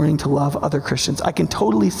you are learning to love other Christians. I can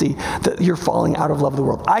totally see that you're falling out of love with the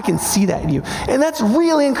world. I can see that in you. And that's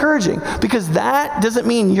really encouraging, because that doesn't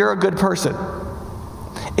mean you're a good person.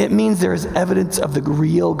 It means there is evidence of the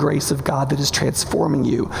real grace of God that is transforming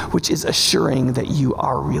you, which is assuring that you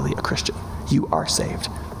are really a Christian. You are saved.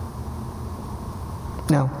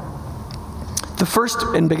 Now, the first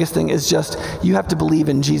and biggest thing is just you have to believe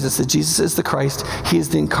in Jesus, that Jesus is the Christ. He is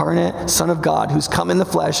the incarnate Son of God who's come in the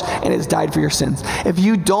flesh and has died for your sins. If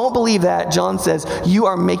you don't believe that, John says, you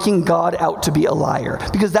are making God out to be a liar,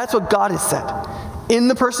 because that's what God has said in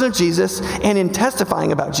the person of Jesus and in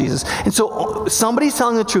testifying about Jesus. And so somebody's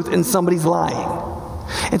telling the truth and somebody's lying.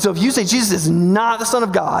 And so if you say Jesus is not the Son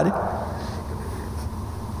of God,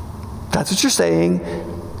 that's what you're saying,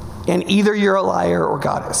 and either you're a liar or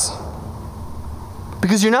God is.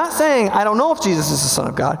 Because you're not saying, I don't know if Jesus is the Son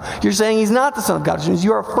of God. You're saying he's not the Son of God, which means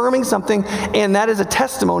you are affirming something, and that is a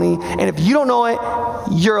testimony, and if you don't know it,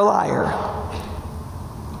 you're a liar.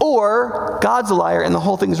 Or God's a liar and the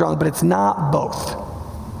whole thing is wrong, but it's not both.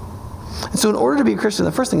 And so in order to be a Christian,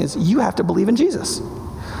 the first thing is you have to believe in Jesus.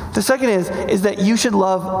 The second is that you should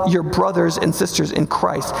love your brothers and sisters in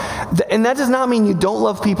Christ. And that does not mean you don't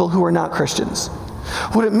love people who are not Christians.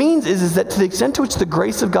 What it means is that to the extent to which the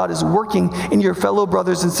grace of God is working in your fellow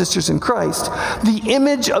brothers and sisters in Christ, the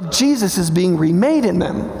image of Jesus is being remade in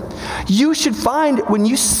them. You should find, when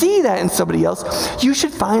you see that in somebody else, you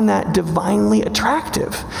should find that divinely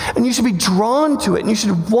attractive. And you should be drawn to it, and you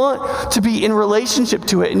should want to be in relationship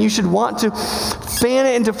to it, and you should want to fan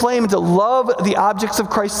it into flame and to love the objects of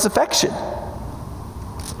Christ's affection.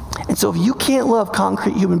 And so if you can't love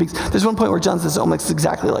concrete human beings, there's one point where John says almost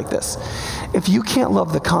exactly like this. If you can't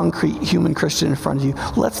love the concrete human Christian in front of you,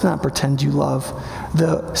 let's not pretend you love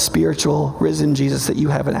the spiritual risen Jesus that you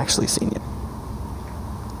haven't actually seen yet.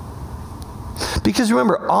 Because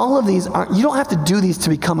remember, all of these you don't have to do these to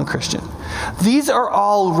become a Christian. These are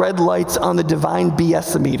all red lights on the divine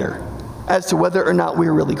BS-meter as to whether or not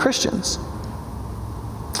we're really Christians.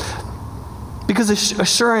 Because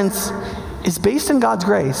assurance is based in God's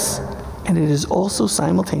grace, and it is also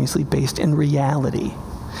simultaneously based in reality.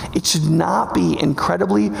 It should not be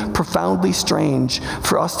incredibly, profoundly strange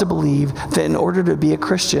for us to believe that in order to be a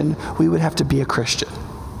Christian, we would have to be a Christian.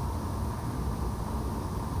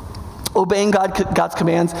 Obeying God's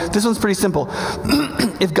commands, this one's pretty simple.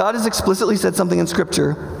 If God has explicitly said something in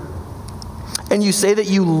Scripture, and you say that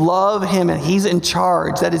you love him and he's in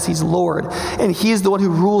charge, that is, he's Lord, and he is the one who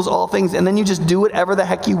rules all things, and then you just do whatever the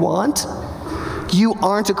heck you want, you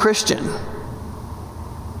aren't a Christian.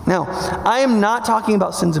 Now, I am not talking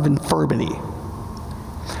about sins of infirmity.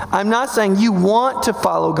 I'm not saying you want to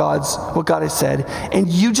follow what God has said, and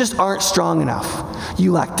you just aren't strong enough.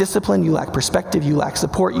 You lack discipline, you lack perspective, you lack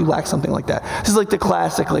support, you lack something like that. This is like the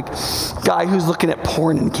classic guy who's looking at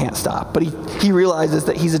porn and can't stop, but he realizes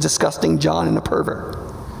that he's a disgusting John and a pervert.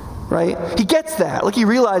 Right? He gets that. He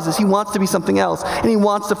realizes he wants to be something else, and he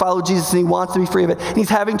wants to follow Jesus, and he wants to be free of it, and he's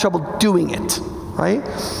having trouble doing it. Right?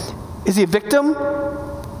 Is he a victim?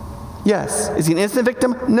 Yes. Is he an innocent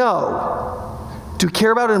victim? No. Do we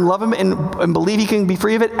care about him and love him and believe he can be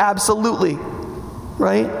free of it? Absolutely.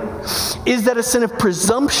 Right? Is that a sin of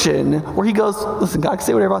presumption where he goes, listen, God can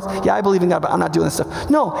say whatever he wants. Yeah, I believe in God, but I'm not doing this stuff.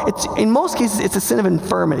 No, in most cases, it's a sin of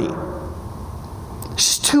infirmity. It's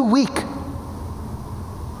just too weak.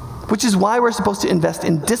 Which is why we're supposed to invest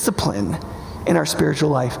in discipline in our spiritual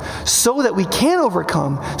life so that we can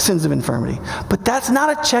overcome sins of infirmity. But that's not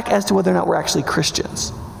a check as to whether or not we're actually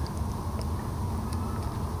Christians.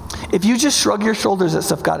 If you just shrug your shoulders at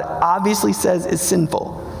stuff God obviously says is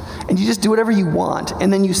sinful, and you just do whatever you want,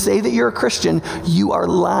 and then you say that you're a Christian, you are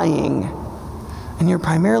lying. And you're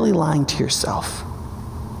primarily lying to yourself.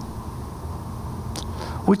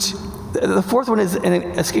 Which, the fourth one is an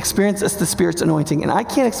experience as the Spirit's anointing. And I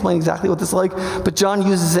can't explain exactly what this is like, but John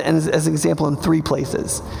uses it as an example in 3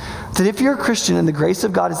 places. That if you're a Christian and the grace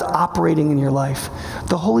of God is operating in your life,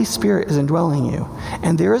 the Holy Spirit is indwelling you.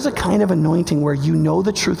 And there is a kind of anointing where you know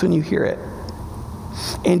the truth when you hear it.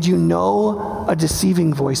 And you know a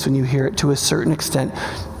deceiving voice when you hear it to a certain extent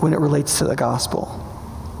when it relates to the gospel.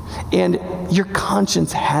 And your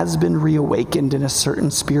conscience has been reawakened in a certain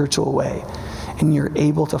spiritual way, and you're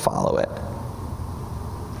able to follow it.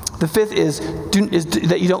 The fifth is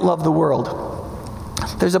that you don't love the world.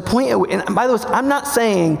 There's a point, and by the way, I'm not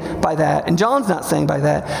saying by that, and John's not saying by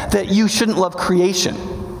that you shouldn't love creation.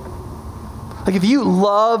 If you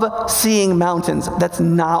love seeing mountains, that's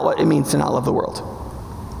not what it means to not love the world.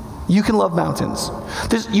 You can love mountains.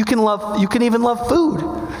 You can even love food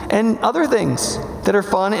and other things that are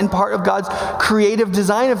fun and part of God's creative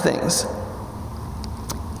design of things.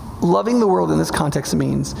 Loving the world in this context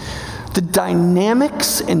means the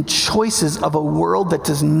dynamics and choices of a world that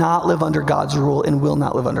does not live under God's rule and will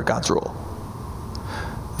not live under God's rule.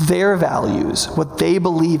 Their values, what they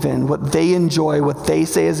believe in, what they enjoy, what they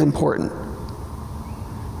say is important.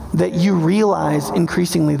 That you realize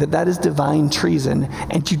increasingly that is divine treason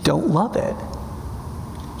and you don't love it.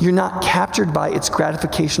 You're not captured by its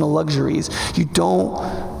gratificational luxuries. You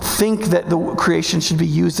don't think that the creation should be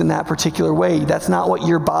used in that particular way. That's not what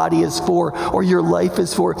your body is for or your life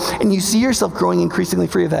is for. And you see yourself growing increasingly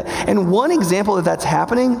free of that. And one example that that's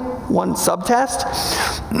happening, one subtest,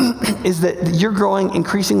 is that you're growing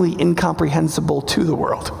increasingly incomprehensible to the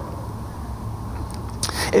world.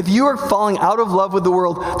 If you are falling out of love with the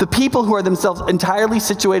world, the people who are themselves entirely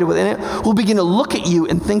situated within it will begin to look at you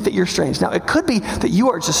and think that you're strange. Now, it could be that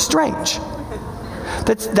you are just strange.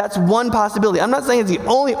 That's one possibility. I'm not saying it's the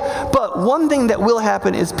only, but one thing that will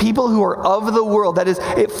happen is people who are of the world, that is,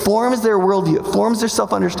 it forms their worldview, it forms their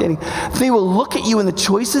self-understanding. They will look at you and the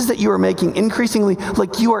choices that you are making increasingly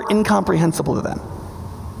like you are incomprehensible to them.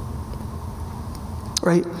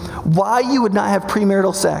 Right? Why you would not have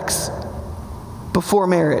premarital sex before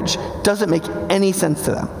marriage doesn't make any sense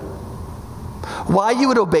to them. Why you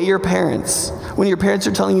would obey your parents when your parents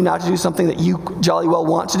are telling you not to do something that you jolly well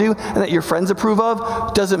want to do and that your friends approve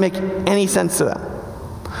of doesn't make any sense to them.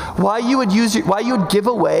 Why you would give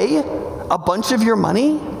away a bunch of your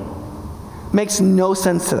money makes no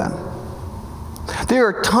sense to them. There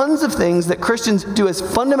are tons of things that Christians do as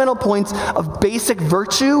fundamental points of basic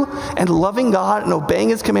virtue and loving God and obeying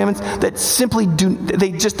His commandments that simply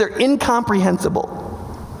they're incomprehensible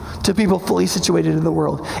to people fully situated in the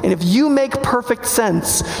world. And if you make perfect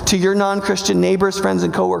sense to your non-Christian neighbors, friends,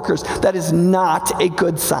 and coworkers, that is not a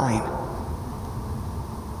good sign.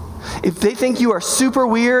 If they think you are super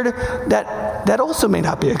weird, that also may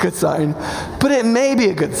not be a good sign, but it may be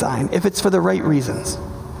a good sign if it's for the right reasons.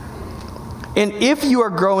 And if you are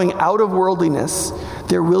growing out of worldliness,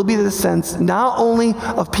 there will be the sense not only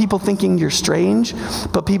of people thinking you're strange,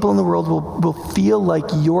 but people in the world will feel like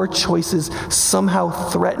your choices somehow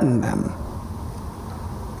threaten them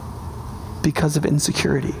because of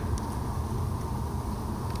insecurity.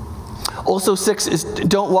 Also, 6 is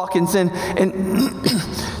don't walk in sin. And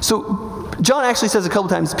so John actually says a couple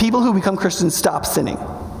times, people who become Christians stop sinning.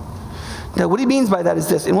 Now, what he means by that is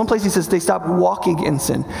this. In one place he says they stop walking in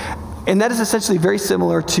sin. And that is essentially very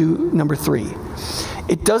similar to number 3.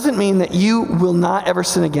 It doesn't mean that you will not ever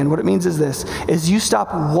sin again. What it means is this, is you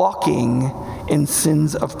stop walking in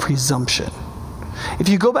sins of presumption. If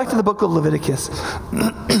you go back to the book of Leviticus,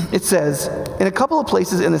 it says, in a couple of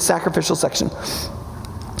places in the sacrificial section,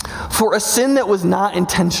 For a sin that was not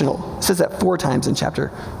intentional. It says that 4 times in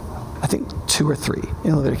chapter, I think 2 or 3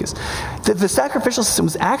 in Leviticus. That the sacrificial system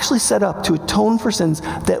was actually set up to atone for sins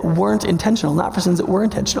that weren't intentional, not for sins that were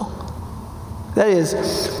intentional. That is,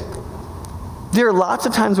 there are lots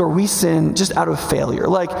of times where we sin just out of failure.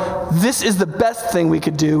 Like, this is the best thing we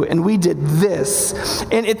could do, and we did this.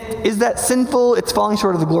 And is that sinful? It's falling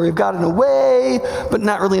short of the glory of God in a way, but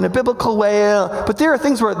not really in a biblical way. But there are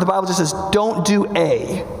things where the Bible just says, don't do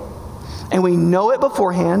A. And we know it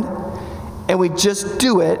beforehand, and we just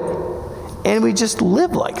do it, and we just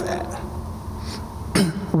live like that.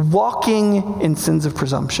 Walking in sins of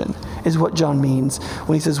presumption is what John means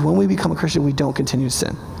when he says, when we become a Christian, we don't continue to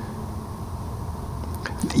sin.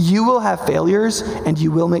 You will have failures and you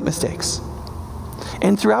will make mistakes.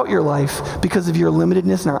 And throughout your life, because of your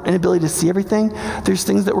limitedness and our inability to see everything, there's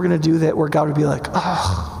things that we're going to do where God would be like,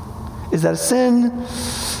 oh, is that a sin?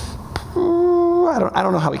 I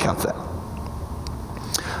don't know how he counts that.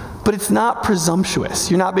 But it's not presumptuous.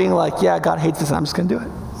 You're not being like, yeah, God hates this and I'm just going to do it.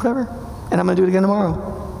 Whatever. And I'm going to do it again tomorrow.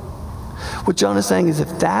 What John is saying is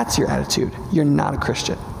if that's your attitude, you're not a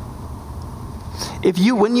Christian.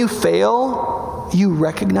 When you fail, you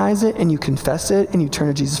recognize it and you confess it and you turn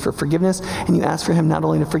to Jesus for forgiveness and you ask for him not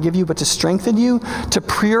only to forgive you, but to strengthen you, to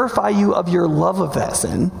purify you of your love of that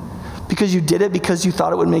sin because you did it because you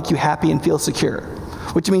thought it would make you happy and feel secure,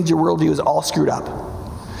 which means your worldview is all screwed up.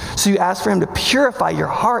 So you ask for him to purify your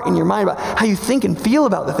heart and your mind about how you think and feel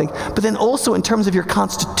about the thing, but then also in terms of your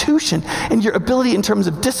constitution and your ability in terms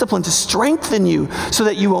of discipline to strengthen you so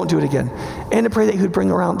that you won't do it again. And to pray that he would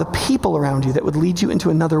bring around the people around you that would lead you into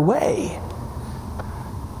another way.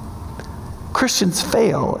 Christians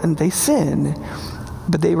fail and they sin,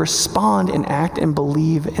 but they respond and act and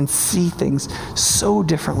believe and see things so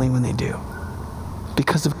differently when they do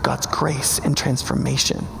because of God's grace and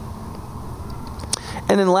transformation.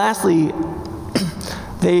 And then lastly,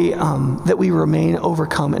 that we remain,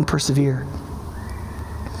 overcome, and persevere.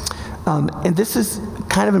 And this is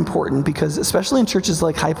kind of important because especially in churches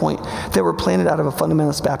like High Point that were planted out of a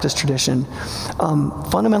fundamentalist Baptist tradition,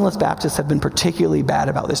 fundamentalist Baptists have been particularly bad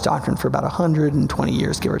about this doctrine for about 120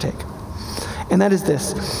 years, give or take. And that is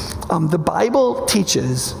this. The Bible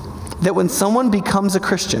teaches that when someone becomes a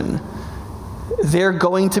Christian, they're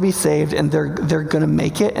going to be saved and they're going to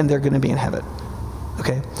make it and they're going to be in heaven.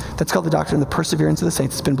 Okay, that's called the doctrine of the perseverance of the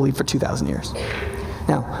saints. It's been believed for 2,000 years.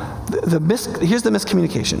 Now, here's the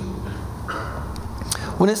miscommunication.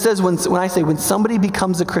 When it says, when I say, when somebody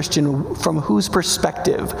becomes a Christian, from whose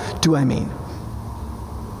perspective do I mean?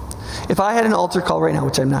 If I had an altar call right now,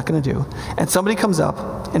 which I'm not going to do, and somebody comes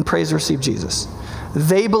up and prays to receive Jesus,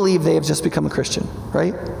 they believe they have just become a Christian,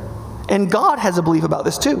 right? And God has a belief about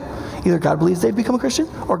this too. Either God believes they've become a Christian,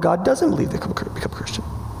 or God doesn't believe they've become a Christian,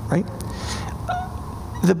 right?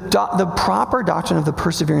 The proper doctrine of the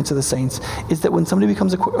perseverance of the saints is that when somebody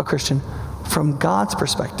becomes a Christian, from God's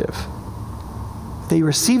perspective, they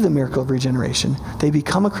receive the miracle of regeneration, they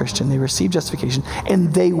become a Christian, they receive justification,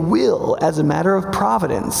 and they will, as a matter of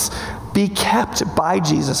providence, be kept by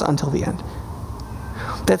Jesus until the end.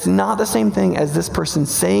 That's not the same thing as this person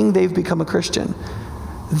saying they've become a Christian.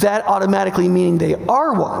 That automatically meaning they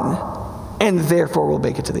are one, and therefore will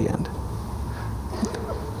make it to the end.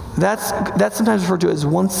 That's sometimes referred to as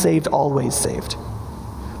once saved, always saved.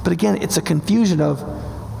 But again, it's a confusion of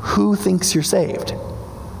who thinks you're saved.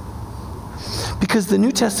 Because the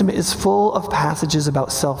New Testament is full of passages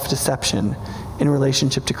about self-deception in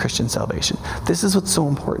relationship to Christian salvation. This is what's so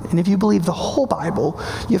important. And if you believe the whole Bible,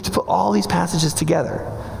 you have to put all these passages together.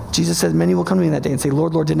 Jesus says, many will come to me that day and say,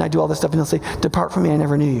 Lord, Lord, didn't I do all this stuff? And he'll say, depart from me, I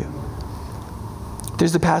never knew you.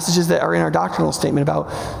 There's the passages that are in our doctrinal statement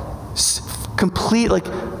about complete,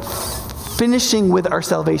 finishing with our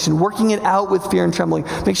salvation, working it out with fear and trembling.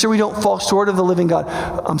 Make sure we don't fall short of the living God.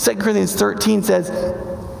 2 Corinthians 13 says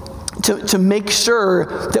to make sure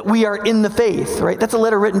that we are in the faith, right? That's a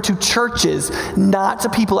letter written to churches, not to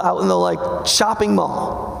people out in the shopping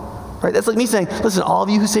mall, right? That's like me saying, listen, all of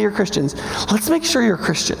you who say you're Christians, let's make sure you're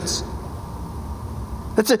Christians.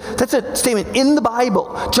 That's a statement in the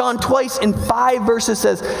Bible. John twice in 5 verses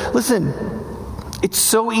says, listen, it's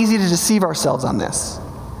so easy to deceive ourselves on this.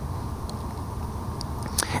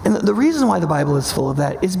 And the reason why the Bible is full of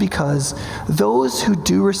that is because those who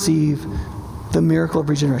do receive the miracle of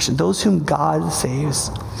regeneration, those whom God saves,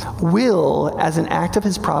 will, as an act of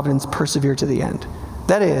his providence, persevere to the end.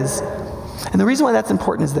 That is, and the reason why that's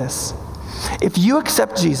important is this. If you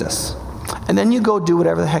accept Jesus, and then you go do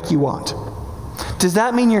whatever the heck you want, does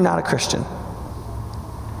that mean you're not a Christian?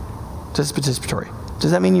 Just participatory.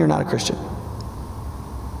 Does that mean you're not a Christian?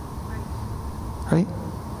 Right?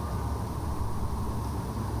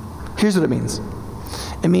 Here's what it means.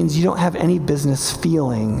 It means you don't have any business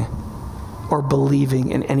feeling or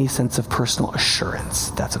believing in any sense of personal assurance.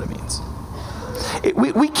 That's what it means.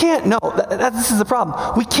 We can't know. This is the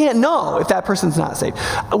problem. We can't know if that person's not saved.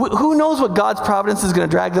 Who knows what God's providence is going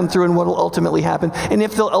to drag them through and what will ultimately happen, and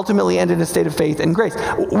if they'll ultimately end in a state of faith and grace.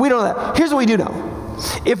 We don't know that. Here's what we do know.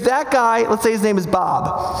 If that guy, let's say his name is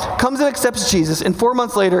Bob, comes and accepts Jesus, and 4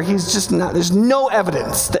 months later, he's just not, there's no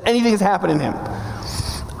evidence that anything has happened in him.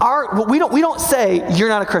 We don't say, you're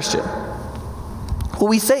not a Christian. What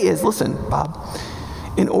we say is, listen, Bob,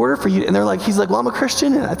 in order for you, and they're like, he's like, well, I'm a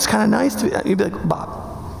Christian, and that's kind of nice to be. You'd be like, Bob,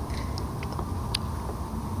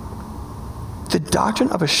 the doctrine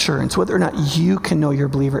of assurance, whether or not you can know you're a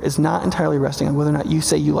believer, is not entirely resting on whether or not you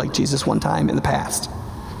say you like Jesus one time in the past.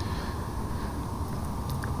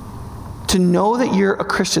 To know that you're a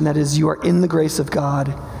Christian, that is, you are in the grace of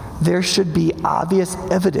God, there should be obvious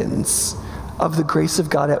evidence of the grace of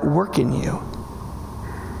God at work in you.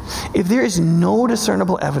 If there is no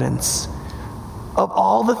discernible evidence of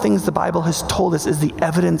all the things the Bible has told us is the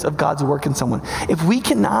evidence of God's work in someone, if we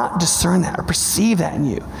cannot discern that or perceive that in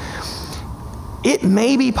you, it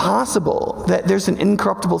may be possible that there's an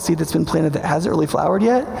incorruptible seed that's been planted that hasn't really flowered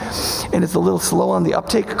yet, and it's a little slow on the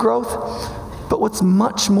uptake growth. But what's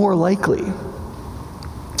much more likely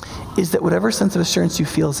is that whatever sense of assurance you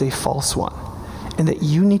feel is a false one, and that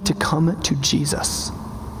you need to come to Jesus.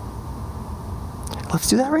 Let's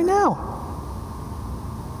do that right now.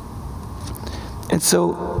 And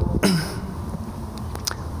so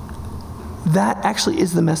that actually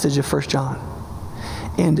is the message of 1 John.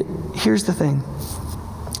 And here's the thing.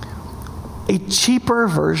 A cheaper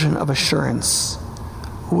version of assurance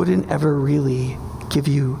wouldn't ever really give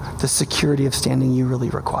you the security of standing you really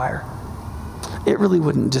require. It really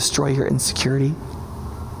wouldn't destroy your insecurity.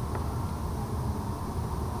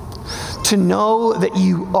 To know that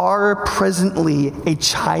you are presently a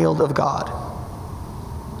child of God,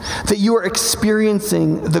 that you are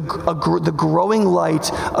experiencing the growing light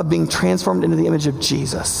of being transformed into the image of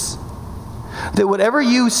Jesus, that whatever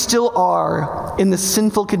you still are in the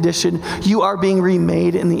sinful condition, you are being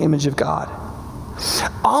remade in the image of God.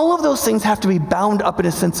 All of those things have to be bound up in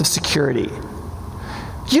a sense of security.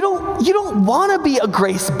 You don't want to be a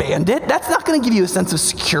grace bandit. That's not going to give you a sense of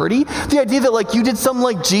security. The idea that like you did some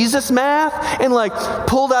like Jesus math and like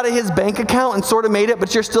pulled out of his bank account and sort of made it,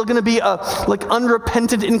 but you're still going to be a like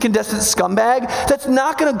unrepentant, incandescent scumbag. That's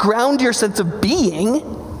not going to ground your sense of being.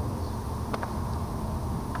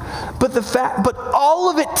 But all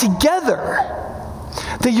of it together,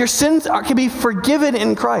 that your sins can be forgiven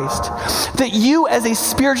in Christ, that you as a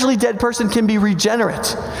spiritually dead person can be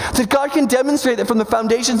regenerate, that God can demonstrate that from the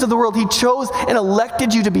foundations of the world he chose and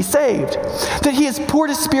elected you to be saved, that he has poured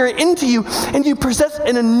his Spirit into you and you possess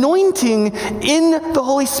an anointing in the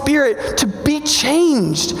Holy Spirit to be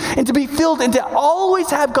changed and to be filled and to always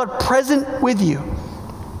have God present with you.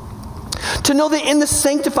 To know that in the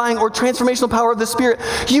sanctifying or transformational power of the Spirit,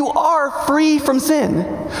 you are free from sin.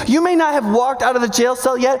 You may not have walked out of the jail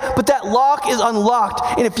cell yet, but that lock is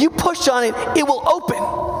unlocked. And if you push on it, it will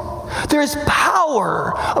open. There is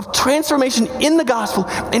power of transformation in the gospel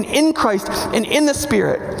and in Christ and in the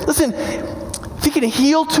Spirit. Listen, if he can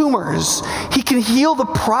heal tumors, he can heal the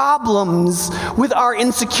problems with our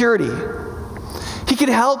insecurity. He can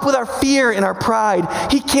help with our fear and our pride.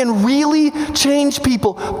 He can really change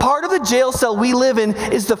people. Part of the jail cell we live in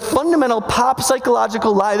is the fundamental pop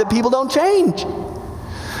psychological lie that people don't change.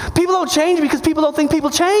 People don't change because people don't think people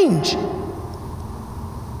change.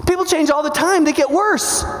 People change all the time. They get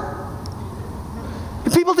worse.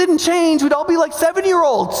 If people didn't change, we'd all be like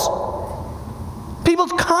 7-year-olds. People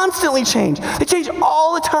constantly change. They change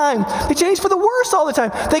all the time. They change for the worse all the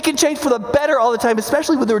time. They can change for the better all the time,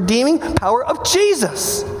 especially with the redeeming power of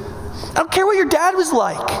Jesus. I don't care what your dad was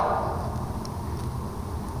like.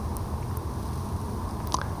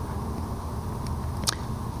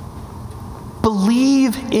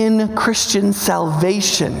 Believe in Christian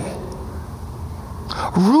salvation,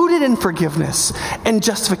 rooted in forgiveness and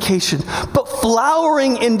justification, but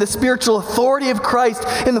flowering in the spiritual authority of Christ,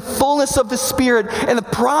 in the fullness of the Spirit, and the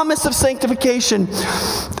promise of sanctification,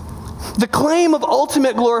 the claim of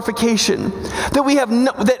ultimate glorification, that we have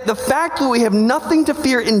that the fact that we have nothing to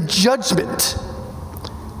fear in judgment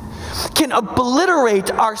can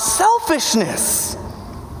obliterate our selfishness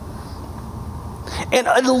and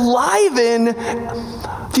enliven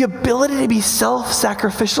the ability to be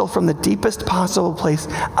self-sacrificial from the deepest possible place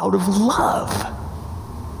out of love.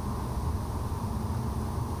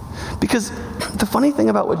 Because the funny thing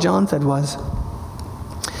about what John said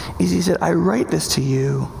is he said, I write this to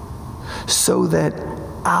you so that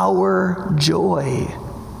our joy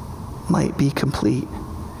might be complete.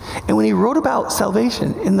 And when he wrote about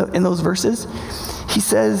salvation in those verses, he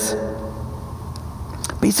says,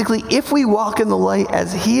 basically, if we walk in the light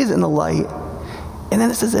as he is in the light, and then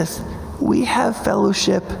it says this, we have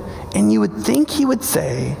fellowship, and you would think he would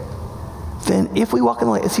say, then if we walk in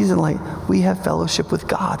the light as he's in the light, we have fellowship with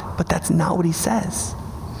God. But that's not what he says.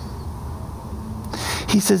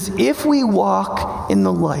 He says, if we walk in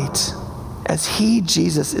the light as he,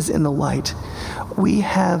 Jesus, is in the light, we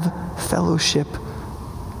have fellowship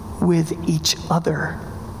with each other.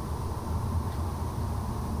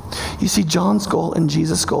 You see, John's goal and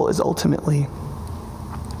Jesus' goal is ultimately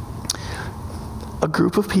a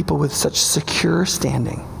group of people with such secure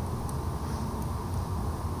standing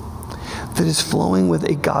that is flowing with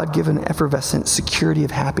a God-given effervescent security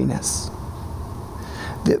of happiness,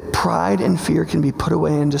 that pride and fear can be put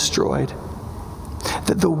away and destroyed,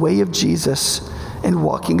 that the way of Jesus and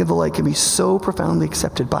walking in the light can be so profoundly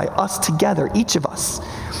accepted by us together, each of us,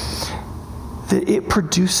 that it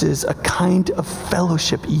produces a kind of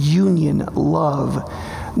fellowship, union, love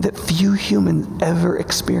that few humans ever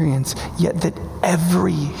experience, yet that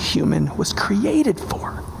every human was created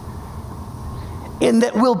for. And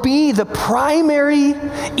that will be the primary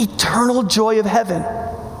eternal joy of heaven.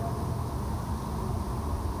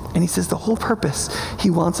 And he says the whole purpose,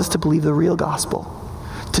 he wants us to believe the real gospel,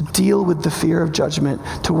 to deal with the fear of judgment,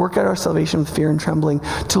 to work out our salvation with fear and trembling,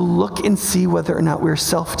 to look and see whether or not we're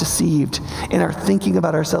self-deceived in our thinking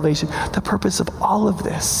about our salvation. The purpose of all of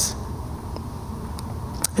this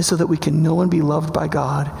is so that we can know and be loved by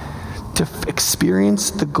God, to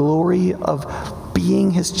experience the glory of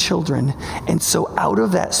being his children, and so out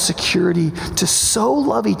of that security to so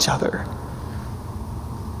love each other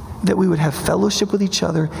that we would have fellowship with each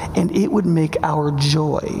other, and it would make our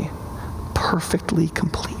joy perfectly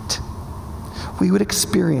complete. We would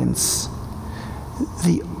experience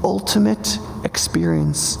the ultimate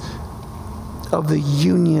experience of the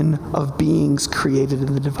union of beings created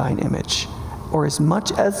in the divine image, or as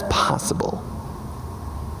much as possible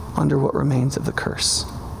under what remains of the curse.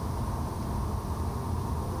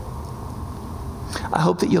 I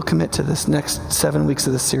hope that you'll commit to this next 7 weeks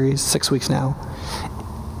of this series, 6 weeks now,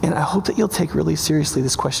 and I hope that you'll take really seriously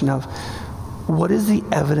this question of, what is the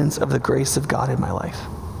evidence of the grace of God in my life?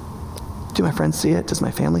 Do my friends see it? Does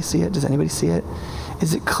my family see it? Does anybody see it?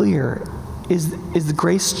 Is it clear? Is the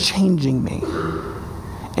grace changing me?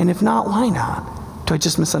 And if not, why not? Do I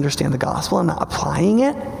just misunderstand the gospel? I'm not applying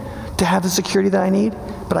it to have the security that I need,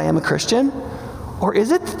 but I am a Christian? Or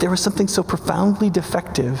is it that there was something so profoundly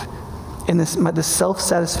defective in the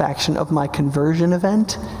self-satisfaction of my conversion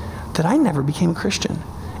event that I never became a Christian,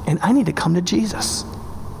 and I need to come to Jesus?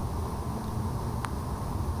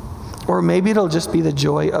 Or maybe it'll just be the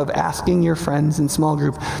joy of asking your friends in small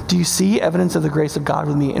group, do you see evidence of the grace of God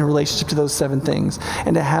with me in relationship to those 7 things?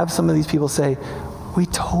 And to have some of these people say, we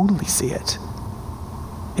totally see it.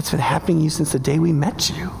 It's been happening to you since the day we met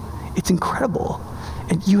you. It's incredible.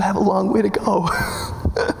 And you have a long way to go.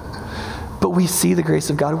 But we see the grace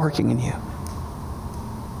of God working in you.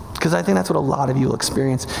 Because I think that's what a lot of you will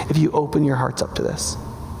experience if you open your hearts up to this.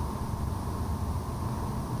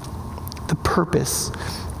 The purpose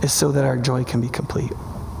is so that our joy can be complete.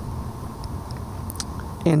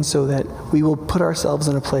 And so that we will put ourselves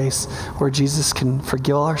in a place where Jesus can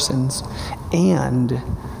forgive all our sins and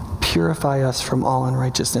purify us from all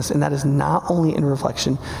unrighteousness. And that is not only in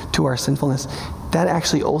reflection to our sinfulness, that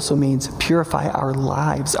actually also means purify our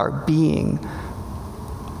lives, our being,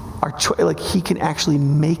 our choice. Like he can actually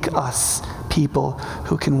make us people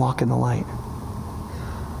who can walk in the light.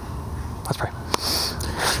 Let's pray.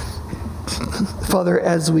 Father,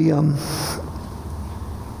 as we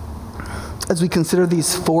consider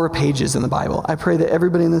these 4 pages in the Bible, I pray that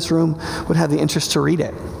everybody in this room would have the interest to read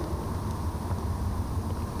it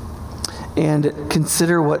and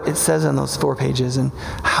consider what it says on those 4 pages and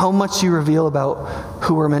how much you reveal about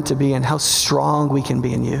who we're meant to be and how strong we can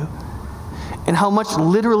be in you, and how much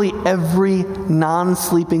literally every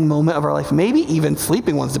non-sleeping moment of our life, maybe even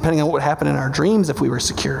sleeping ones, depending on what would happen in our dreams if we were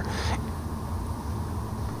secure,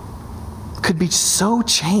 could be so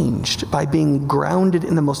changed by being grounded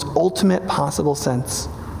in the most ultimate possible sense,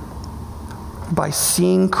 by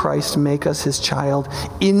seeing Christ make us his child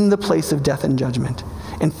in the place of death and judgment,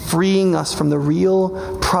 and freeing us from the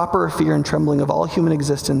real, proper fear and trembling of all human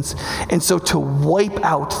existence, and so to wipe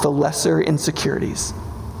out the lesser insecurities,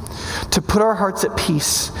 to put our hearts at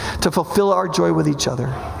peace, to fulfill our joy with each other,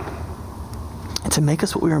 and to make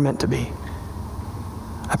us what we were meant to be.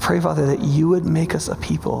 I pray, Father, that you would make us a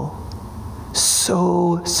people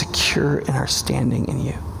so secure in our standing in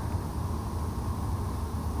you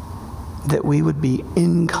that we would be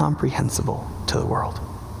incomprehensible to the world.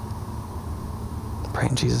 Pray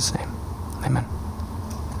in Jesus' name. Amen.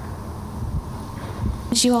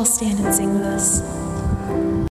 Would you all stand and sing with us?